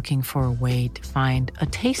usually looking for a way to find a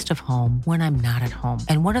taste of home when I'm not at home.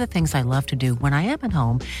 And one of the things I love to do when I am at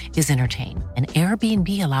home is entertain. And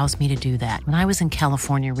Airbnb allows me to do that. When I was in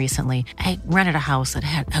California recently, I rented a house that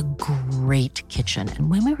had a great kitchen. And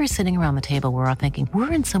when we were sitting around the table, we're all thinking,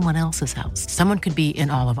 we're in someone else's house. Someone could be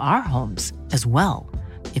in all of our homes as well.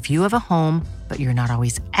 If you have a home, but you're not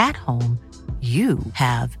always at home, you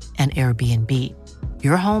have an Airbnb.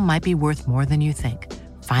 Your home might be worth more than you think.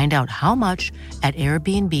 Find out how much at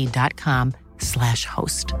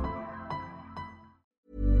airbnb.com/host.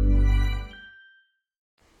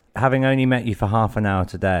 Having only met you for half an hour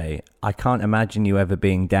today, I can't imagine you ever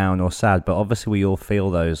being down or sad, but obviously we all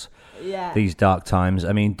feel these dark times.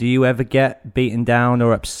 I mean, do you ever get beaten down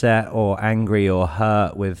or upset or angry or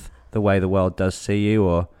hurt with the way the world does see you,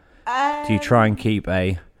 or do you try and keep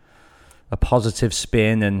a positive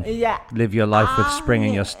spin and live your life with spring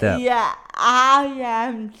in your step? Yeah, I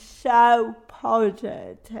am so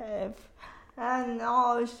positive. And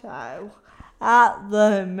also, at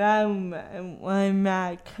the moment when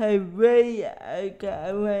my career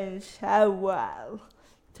going so well,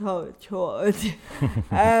 touch wood,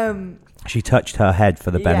 she touched her head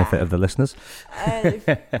for the benefit of the listeners.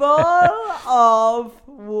 Full of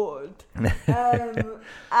wood.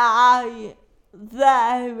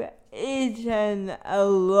 There isn't a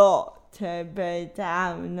lot to be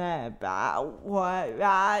down about where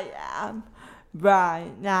I am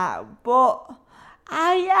right now, but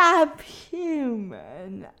I am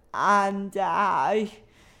human and I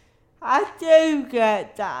do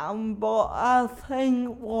get down, but I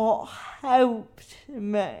think what helps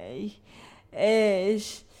me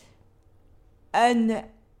is a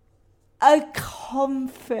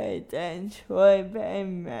confidence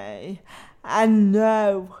within me. I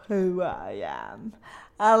know who I am.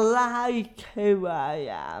 I like who I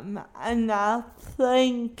am, and I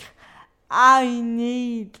think I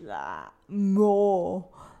need that more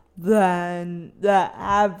than the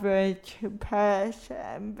average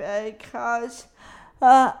person, because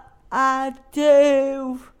I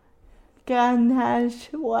do, can I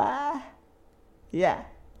swear? Yeah.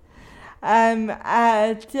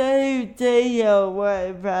 I do deal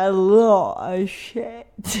with a lot of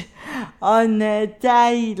shit on a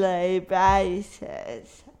daily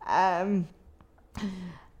basis.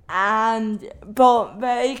 But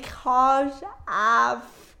because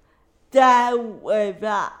I've dealt with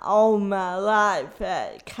that all my life,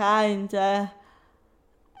 it kinda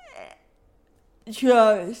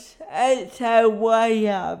just, it's a way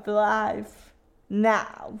of life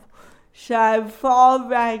now. So,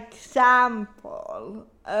 for example,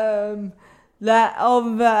 the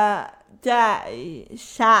other day,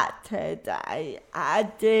 Saturday, I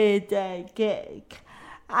did a gig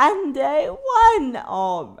and it went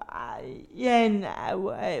alright, you know,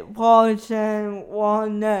 it wasn't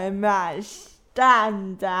one of my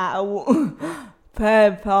standout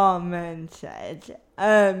performances,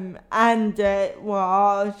 and it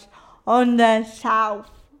was on the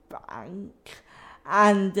South Bank.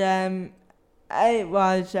 And it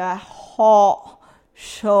was a hot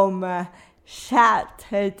summer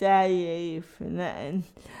Saturday evening,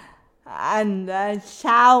 and the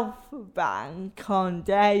South Bank on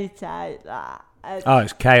days like that.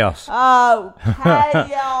 It's chaos. Oh,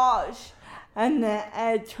 chaos! And it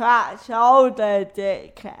attracts all the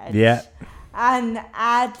dickheads. Yeah. And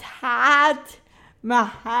I'd had my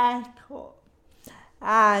hair cut,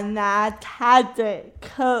 and I'd had it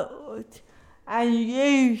cut. And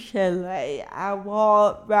usually I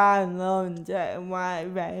walk around London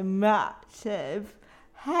wearing massive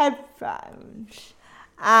headphones.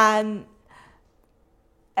 And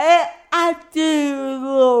I do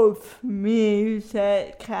love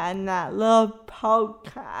music and I love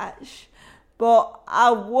podcasts, but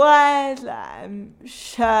I wear them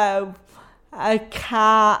so I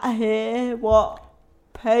can't hear what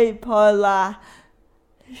people are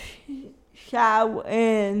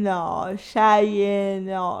shouting or saying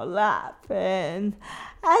or laughing,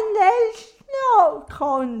 and it's not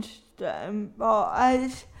constant, but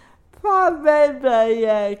it's probably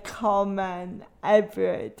a comment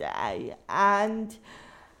every day. And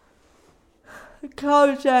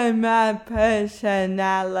because of my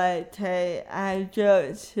personality, I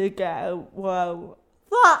just go, well,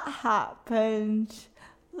 that happens,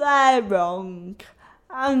 they're wrong.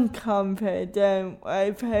 I'm confident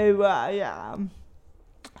with who I am,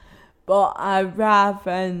 but I'd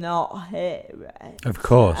rather not hear it. Of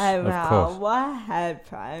course, I'll wear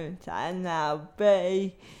headphones and I'll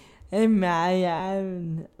be in my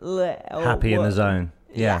own little happy world. In the zone.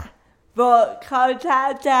 Yeah. But because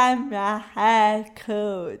I had my hair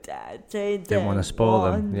cut, I didn't want to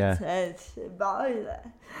spoil them. Yeah. To spoil it.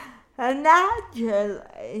 And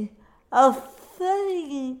actually, I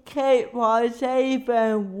think it was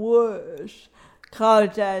even worse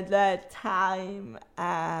because of the time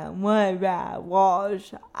where I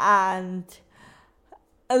was, and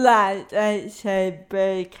like it's a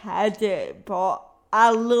big headache, but I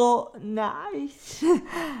look nice.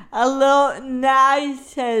 I look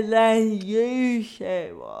nicer than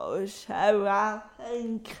usual, so I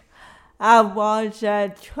think I was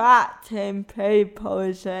attracting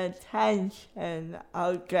people's attention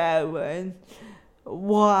or going,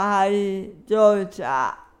 why does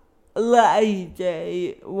that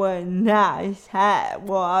lady with nice hair,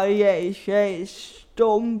 why is she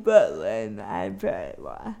stumbling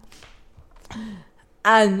everywhere?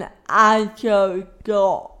 And I just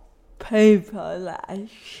got people like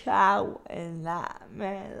shouting at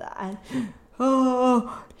me like,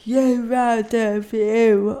 oh, you had a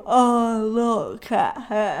view, oh, look at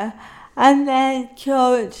her. And it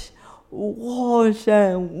just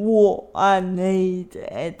wasn't what I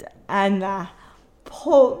needed. And I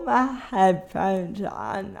put my headphones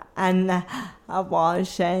on and I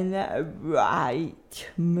was in a right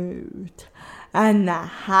mood. And I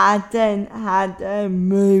hadn't had a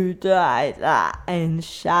mood like that in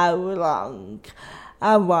so long.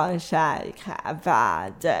 I was like, I've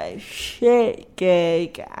had a shit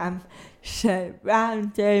gig. I'm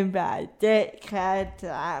surrounded by dickheads.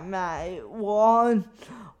 I'm like,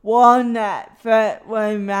 one effort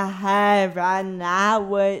with my hair and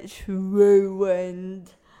now it's ruined.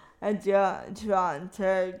 I just want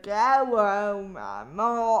to go home.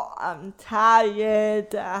 I'm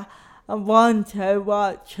tired. I want to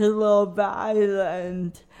watch Love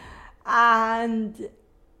Island. And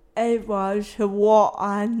it was what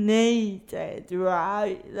I needed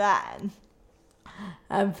right then.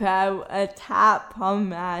 I felt a tap on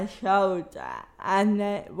my shoulder and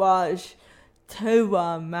it was two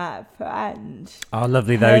of my friends. Oh,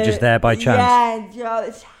 lovely. They were just there by chance. Yeah,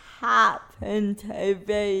 just happened to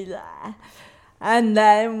be there. And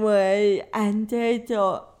then we ended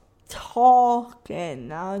up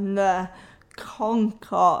talking on the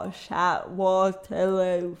concourse at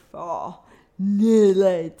Waterloo for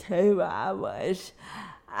nearly 2 hours.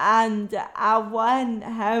 And I went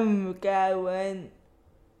home going,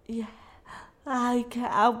 yeah, like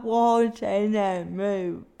I was in a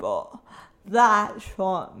mood, but that's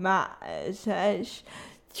what matters. It's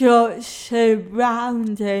just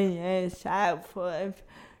surrounding yourself with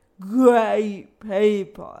great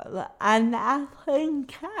people. And I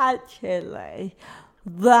think actually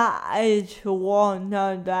that is one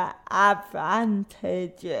of the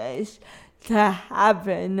advantages to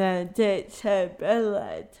having a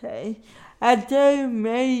disability. I do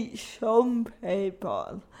meet some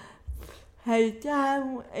people who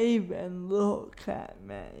don't even look at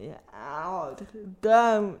me or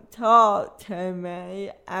don't talk to me,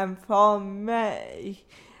 and for me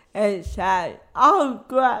it's like, oh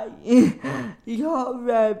great, you're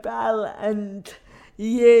rebel and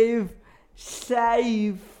you've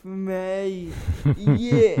saved me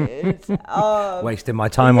years of wasting my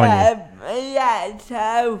time on you. Yeah,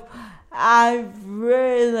 so I've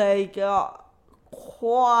really got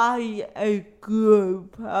quite a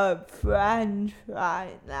group of friends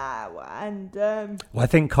right now, and well, I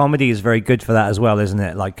think comedy is very good for that as well, isn't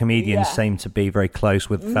it? Like comedians seem to be very close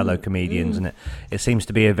with fellow comedians, and it seems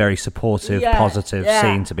to be a very supportive, positive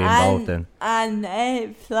scene to be involved in. And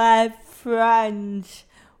if they're friends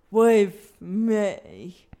with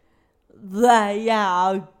me, they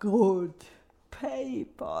are good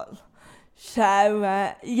people. So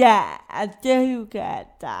I do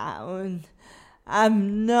get down.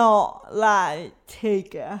 I'm not like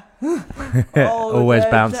Tigger. Always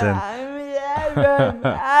bouncing.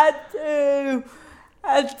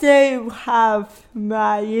 I do have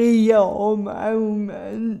my ego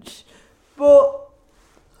moments, but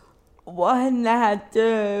when I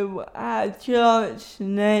do, I just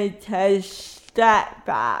need to step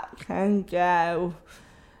back and go,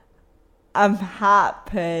 I'm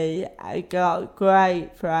happy, I got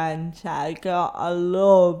great friends, I got a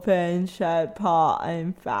loving,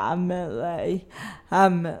 supporting family.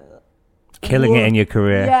 I'm killing it in your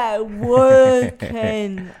career. Yeah,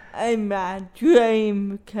 working in my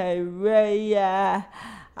dream career.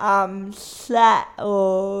 I'm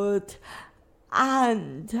settled.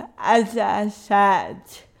 And as I said,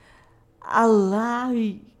 I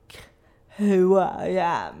like who I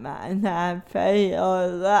am, and I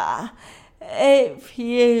feel that if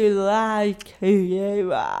you like who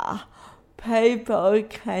you are, people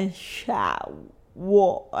can shout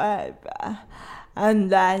whatever,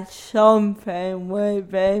 and there's something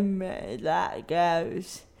within me that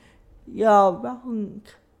goes, you're wrong.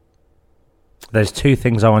 There's two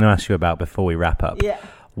things I want to ask you about before we wrap up. Yeah.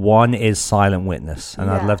 One is Silent Witness, and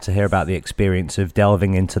I'd love to hear about the experience of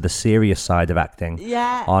delving into the serious side of acting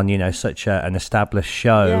on, such an established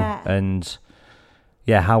show. And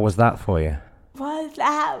how was that for you? Well,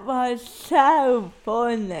 that was so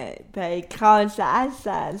funny because, as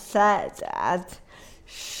I said, I'd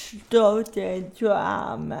studied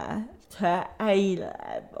drama to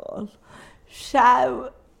A-level,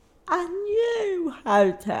 so I knew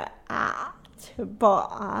how to act, but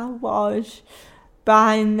I was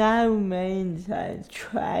by no means a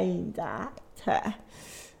trained actor.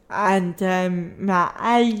 And my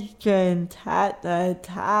agent at the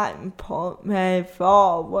time put me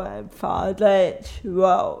forward for this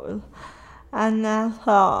role, and I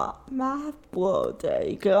thought, my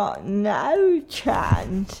bloody got no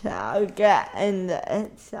chance of getting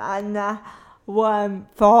this, and I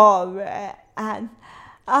went for it. And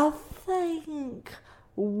I think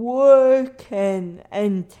working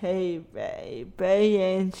in TV,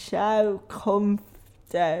 being so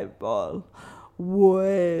comfortable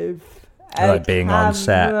with like being camera, on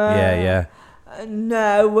set,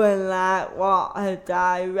 knowing like what a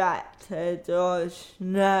director does,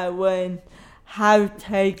 knowing how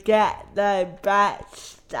to get the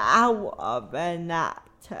best out of an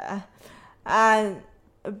actor. And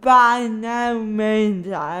by no means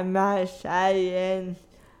am I saying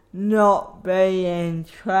not being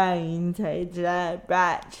trained is the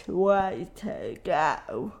best way to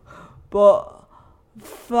go. But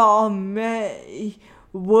for me,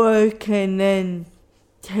 working in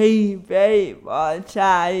TV was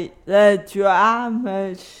like the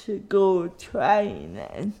drama school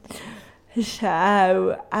training.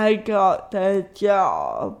 So I got the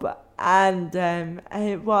job and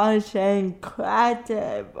it was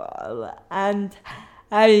incredible, and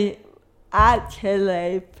I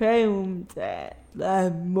actually filmed it the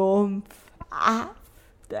month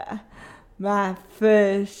after my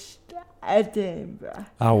first Edinburgh.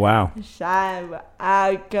 Oh, wow. So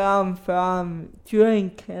I've gone from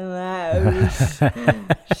drinking loads,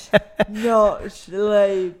 not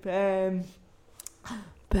sleeping,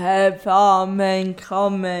 performing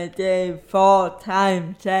comedy 4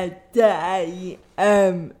 times a day,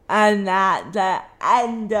 and at the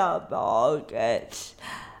end of August,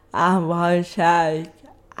 I was like,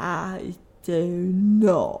 I do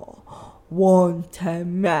not want to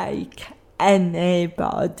make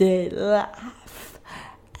anybody laugh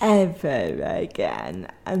ever again.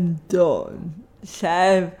 I'm done.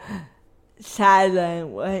 So Silent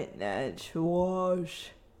Witness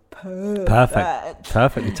was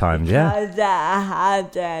perfectly timed, yeah. Because I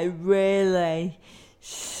had a really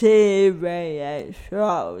serious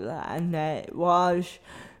role, and it was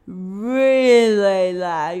really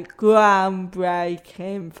like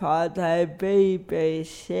groundbreaking for the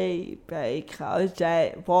BBC, because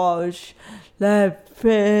it was the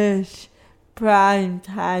first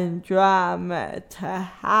primetime drama to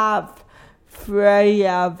have 3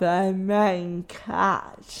 of the main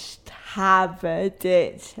cast have a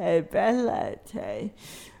disability,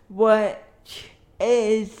 which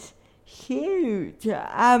is huge.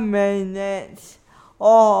 I mean, it's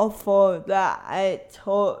awful that it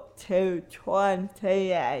took to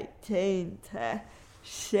 2018 to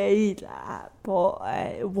see that, but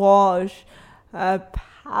it was a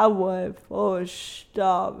powerful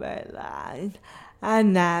storyline,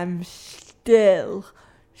 and I'm still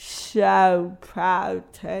so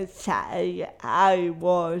proud to say I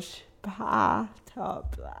was part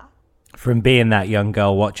of that. From being that young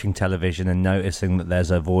girl watching television and noticing that there's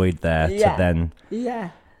a void there to then... Yeah,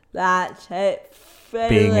 that's it.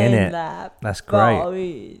 Being in it. That's great.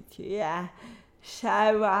 Void, yeah.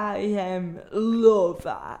 So I love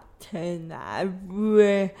acting.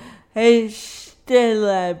 It's still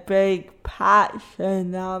a big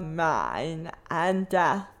passion of mine, and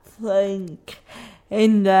I think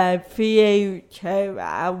in the future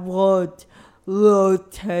I would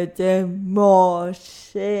love to do more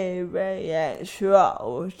serious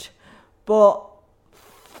roles, but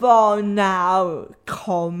for now,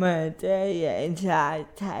 comedy is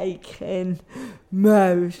taking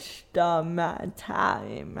most of my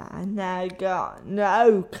time, and I got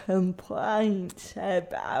no complaints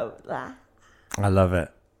about that. I love it.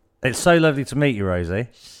 It's so lovely to meet you, Rosie.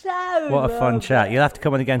 What a fun chat. You'll have to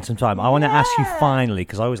come on again sometime. I want to ask you finally,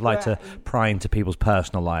 because I always like to pry into people's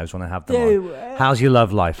personal lives when I have them on. How's your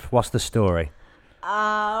love life? What's the story?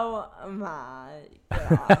 Oh my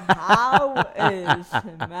God. How is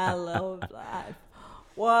my love life?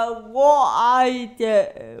 Well, what I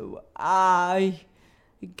do, I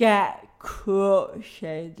get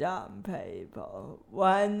crushes on people.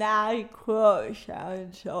 When I crush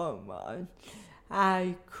on someone,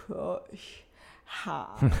 I crush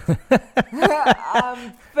hard.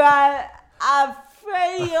 But I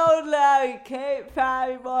feel like if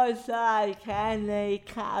I was like any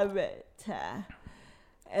character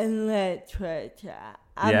in literature,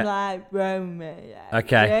 I'm like Romeo.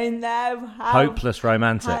 Okay. You know how... Hopeless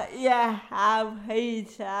romantic. How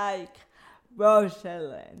he's like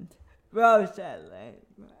Rosalind.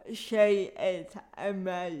 She is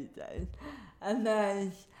amazing. And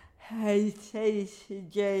then he sees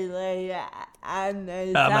Juliet and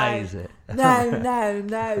he's amazing. Like, no,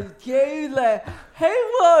 Juliet. Who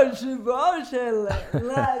was Rosalind?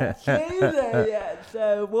 Like, Juliet's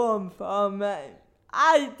the one for me.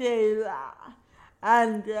 I do that.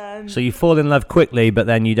 And so you fall in love quickly, but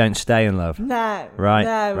then you don't stay in love. No. Right.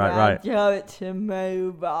 I go to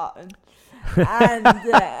move on. And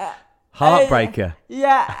heartbreaker.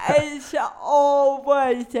 It's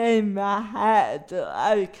always in my head.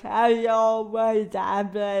 Like, I always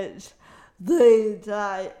have these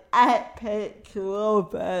like epic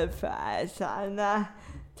love affairs, and I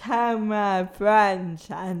tell my friends,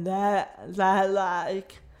 and they're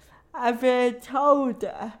like, have you told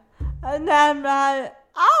her? And I'm like,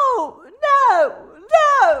 oh,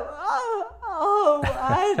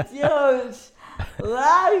 I just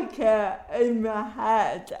like it in my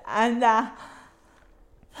head, and I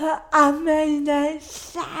mean, it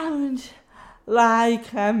sounds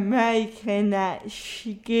like I'm making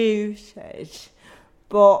excuses,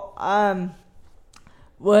 but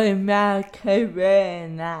with my career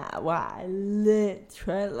now, I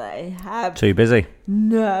literally have Too busy.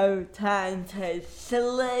 no time to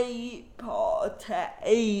sleep or to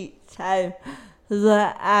eat, so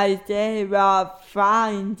the idea of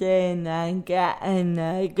finding and getting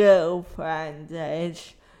a girlfriend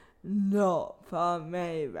is not for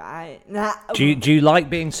me right now. Do you like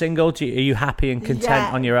being single? Are you happy and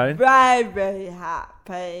content on your own? Very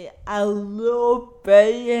happy. I love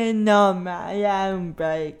being on my own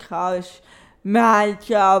because my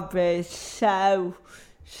job is so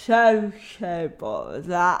sociable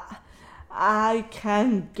that I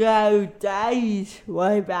can go days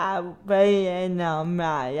without being on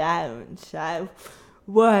my own. So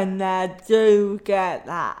when I do get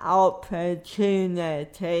that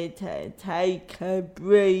opportunity to take a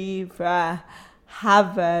breather,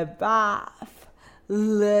 have a bath,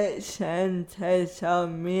 listen to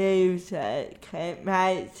some music, it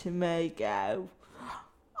makes me go,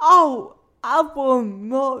 oh, I would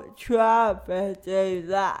much rather do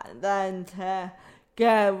that than to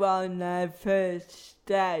go on a first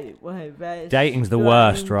date with a Dating's the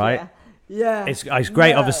worst, right? Yeah. It's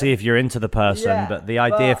great, obviously, if you're into the person, but the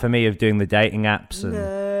idea for me of doing the dating apps and...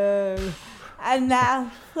 No. And I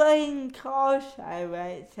think also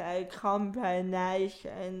it's a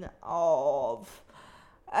combination of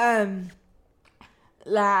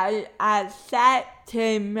like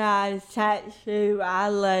accepting my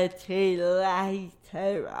sexuality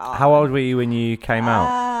later on. How old were you when you came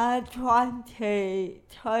out?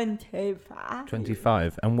 25.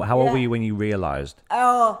 25. And how old were you when you realised?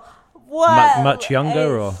 Oh, well, much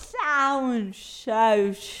younger, it or? sounds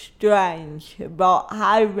so strange, but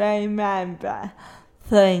I remember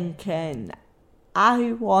thinking,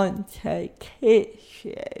 I want to kiss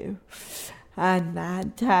you. And I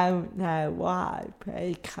don't know why,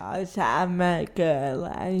 because I'm a girl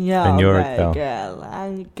and you're a girl,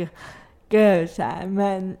 and girls are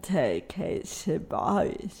meant to kiss the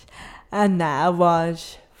boys. And I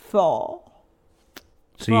was 4.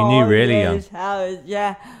 So you knew really young.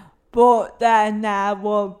 Yeah, but then I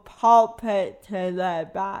would pop it to the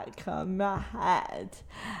back of my head.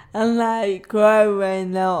 And like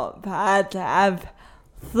growing up, I'd have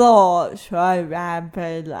thoughts where I'd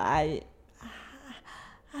be like,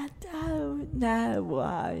 I don't know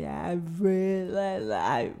why I really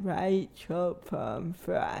like Rachel from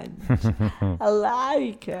Friends. I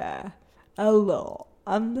like her a lot.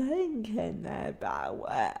 I'm thinking about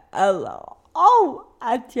it a lot. Oh,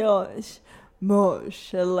 I just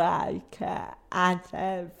much like her as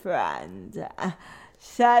a friend.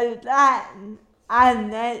 So then,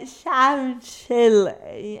 and it sounds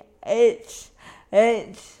silly, it's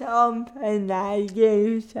something I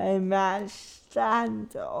use in my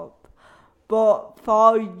stand-up, but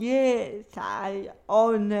for years I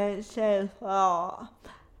honestly thought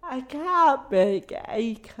I can't be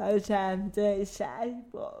gay because I'm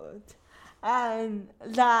disabled, and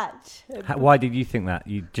that's... Why did you think that?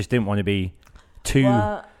 You just didn't want to be two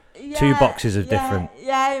boxes of different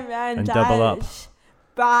and double up.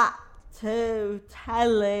 Back to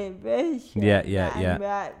television and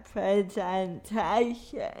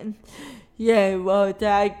representation. You would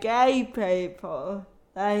have gay people,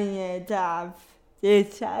 then you'd have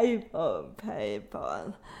disabled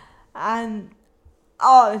people. And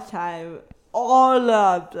also, all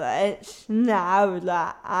of this, now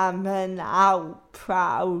that I'm an out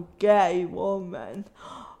proud gay woman,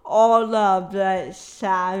 all of this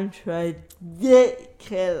sounds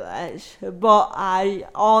ridiculous, but I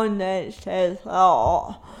honestly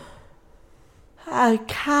thought I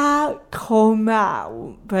can't come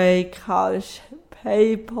out because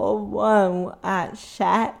people won't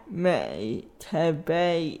accept me to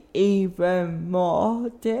be even more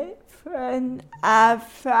different. I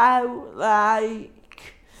felt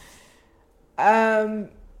like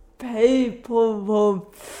people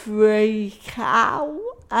would freak out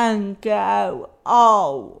and go,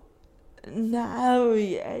 oh, no,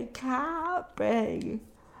 you can't be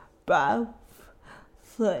both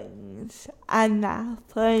things. And I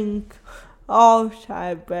think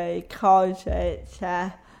also because it's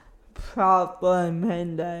a problem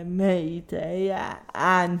in the media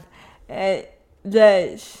and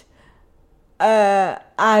this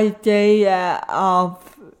idea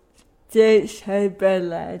of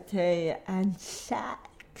disability and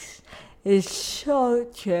sex is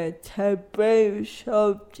such a taboo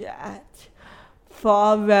subject,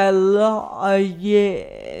 for a lot of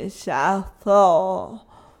years I thought,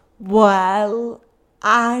 well,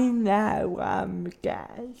 I know I'm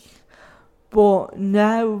gay, but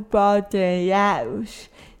nobody else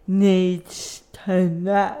needs to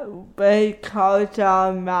know because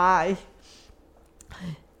of my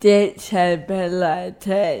disability.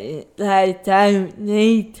 They don't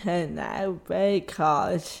need to know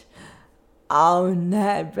because I'll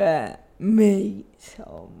never meet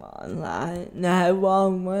someone like no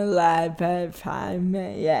one will ever find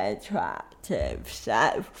me attractive.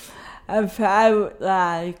 So I felt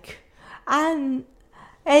like, and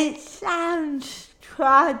it sounds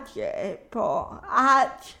tragic, but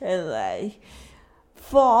actually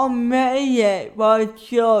for me it was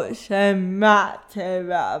just a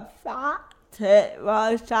matter of fact. It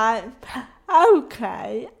was like,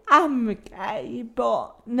 okay, I'm gay,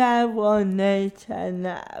 but no one needs to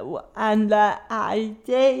know. And the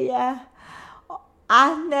idea,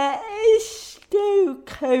 and it is still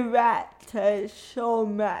correct to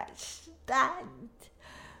some extent,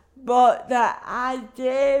 but the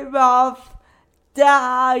idea of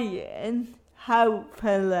dying,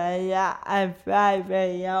 hopefully at a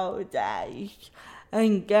very old age,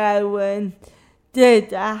 and going,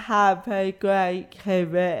 did I have a great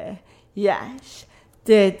career? Yes.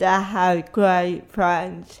 Did I have great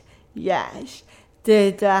friends? Yes.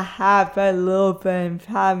 Did I have a loving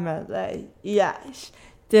family? Yes.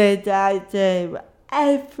 Did I do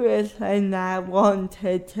everything I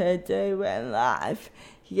wanted to do in life?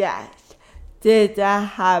 Yes. Did I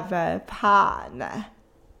have a partner?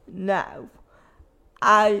 No.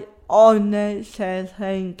 I honestly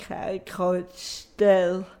think I could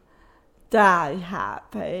still die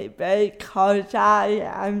happy because I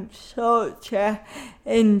am such an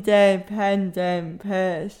independent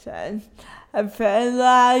person. I feel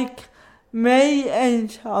like meeting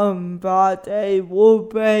somebody would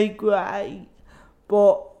be great,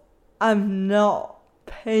 but I'm not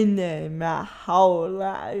pinning my whole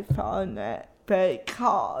life on it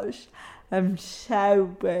because I'm so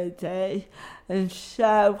busy and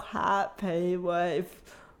so happy with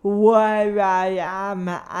where I am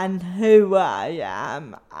and who I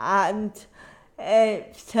am, and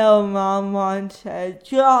if someone wants to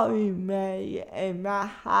join me in my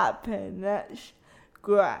happiness,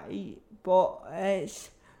 great, but it's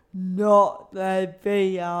not the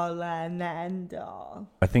be-all and end-all.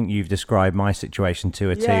 I think you've described my situation to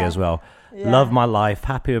a T as well. Love my life,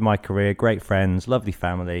 happy with my career, great friends, lovely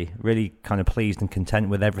family, really kind of pleased and content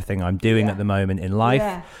with everything I'm doing at the moment in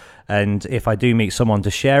life. And if I do meet someone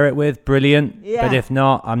to share it with, brilliant. But if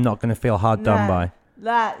not, I'm not going to feel hard done by.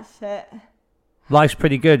 That's it. Life's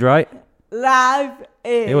pretty good, right? Life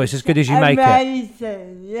is it's as good as you make it.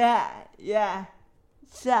 Amazing, yeah.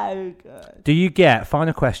 So good. Do you get,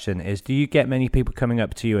 final question is, do you get many people coming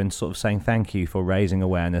up to you and sort of saying thank you for raising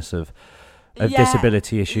awareness of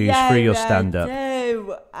disability issues through your stand-up?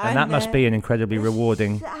 And that must be an incredibly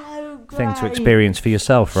rewarding thing to experience for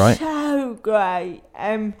yourself, right? So great.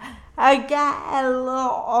 I get a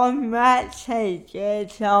lot of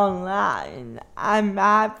messages online, and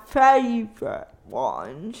my favourite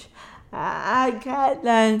ones, I get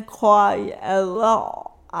them quite a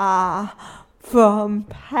lot, from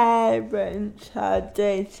parents of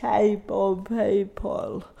disabled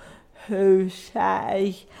people who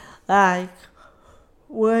say, like,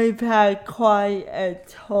 we've had quite a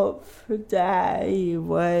tough day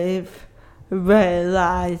with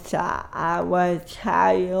realise that our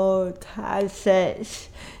child has its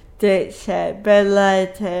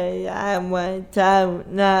disability and we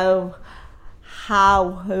don't know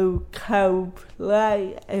how to cope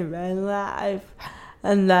later in life,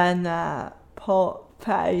 and then put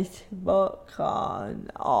Facebook on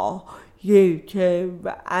or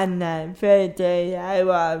YouTube and a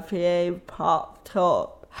video of you popped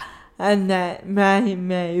up, and it made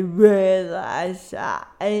me realise that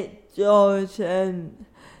it doesn't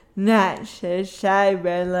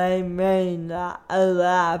necessarily mean that I'll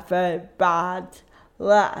have a bad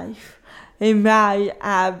life. It might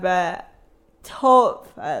have a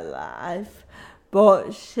tougher life,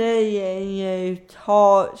 but seeing you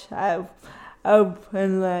talk so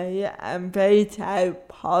openly and be so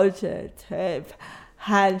positive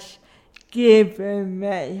has given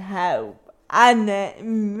me hope, and it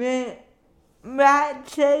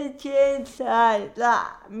messages like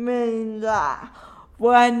that mean that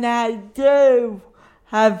when I do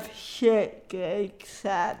have shit gigs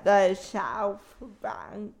at the South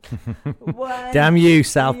Bank. Damn you,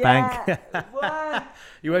 South Bank.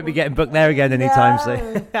 You won't be getting booked there again anytime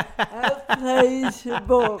soon. Please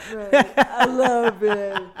book me. I love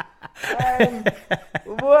you.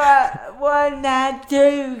 when I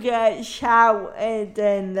do get shouted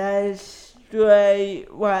in the street,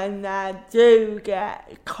 when I do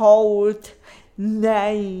get called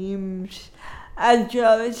names, I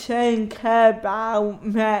just think about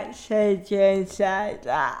messages like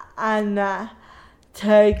that, and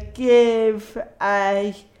to give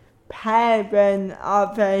a parent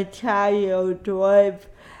of a child with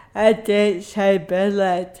a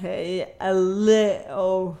disability a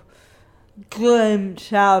little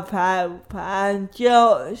glimpse of hope, and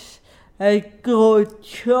just a good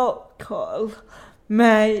chuckle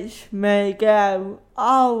makes me go,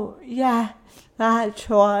 oh yeah, that's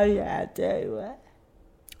why I do it.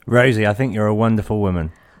 Rosie, I think you're a wonderful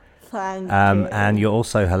woman. Thank you. And you're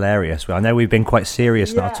also hilarious. Well, I know we've been quite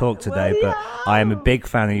serious in our talk today, but I am a big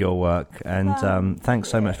fan of your work, and thanks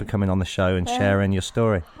so much for coming on the show and sharing your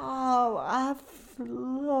story. Oh, I've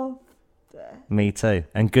loved it. Me too.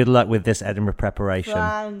 And good luck with this Edinburgh preparation.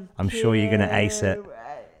 Thank I'm sure you're going to ace it.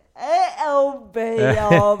 It'll be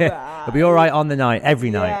alright. It'll be all right on the night,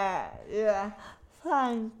 every night. Yeah.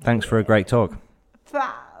 Thanks for a great talk.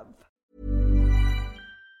 Fab.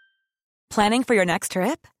 Planning for your next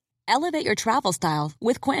trip? Elevate your travel style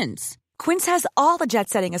with Quince. Quince has all the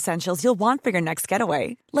jet-setting essentials you'll want for your next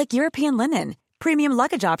getaway, like European linen, premium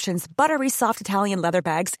luggage options, buttery soft Italian leather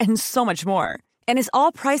bags, and so much more. And is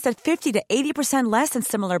all priced at 50 to 80% less than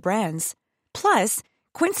similar brands. Plus,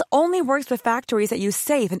 Quince only works with factories that use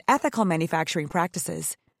safe and ethical manufacturing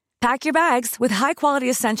practices. Pack your bags with high-quality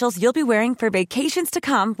essentials you'll be wearing for vacations to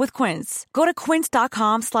come with Quince. Go to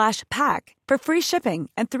quince.com/pack for free shipping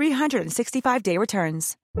and 365-day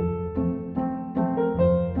returns.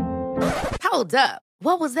 Hold up.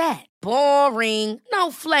 What was that? Boring. No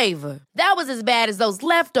flavor. That was as bad as those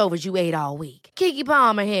leftovers you ate all week. Keke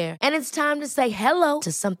Palmer here, and it's time to say hello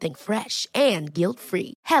to something fresh and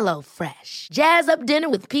guilt-free. HelloFresh. Jazz up dinner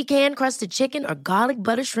with pecan-crusted chicken or garlic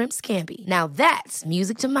butter shrimp scampi. Now that's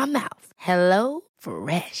music to my mouth.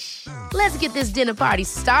 HelloFresh. Let's get this dinner party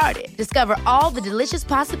started. Discover all the delicious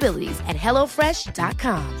possibilities at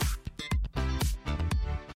HelloFresh.com.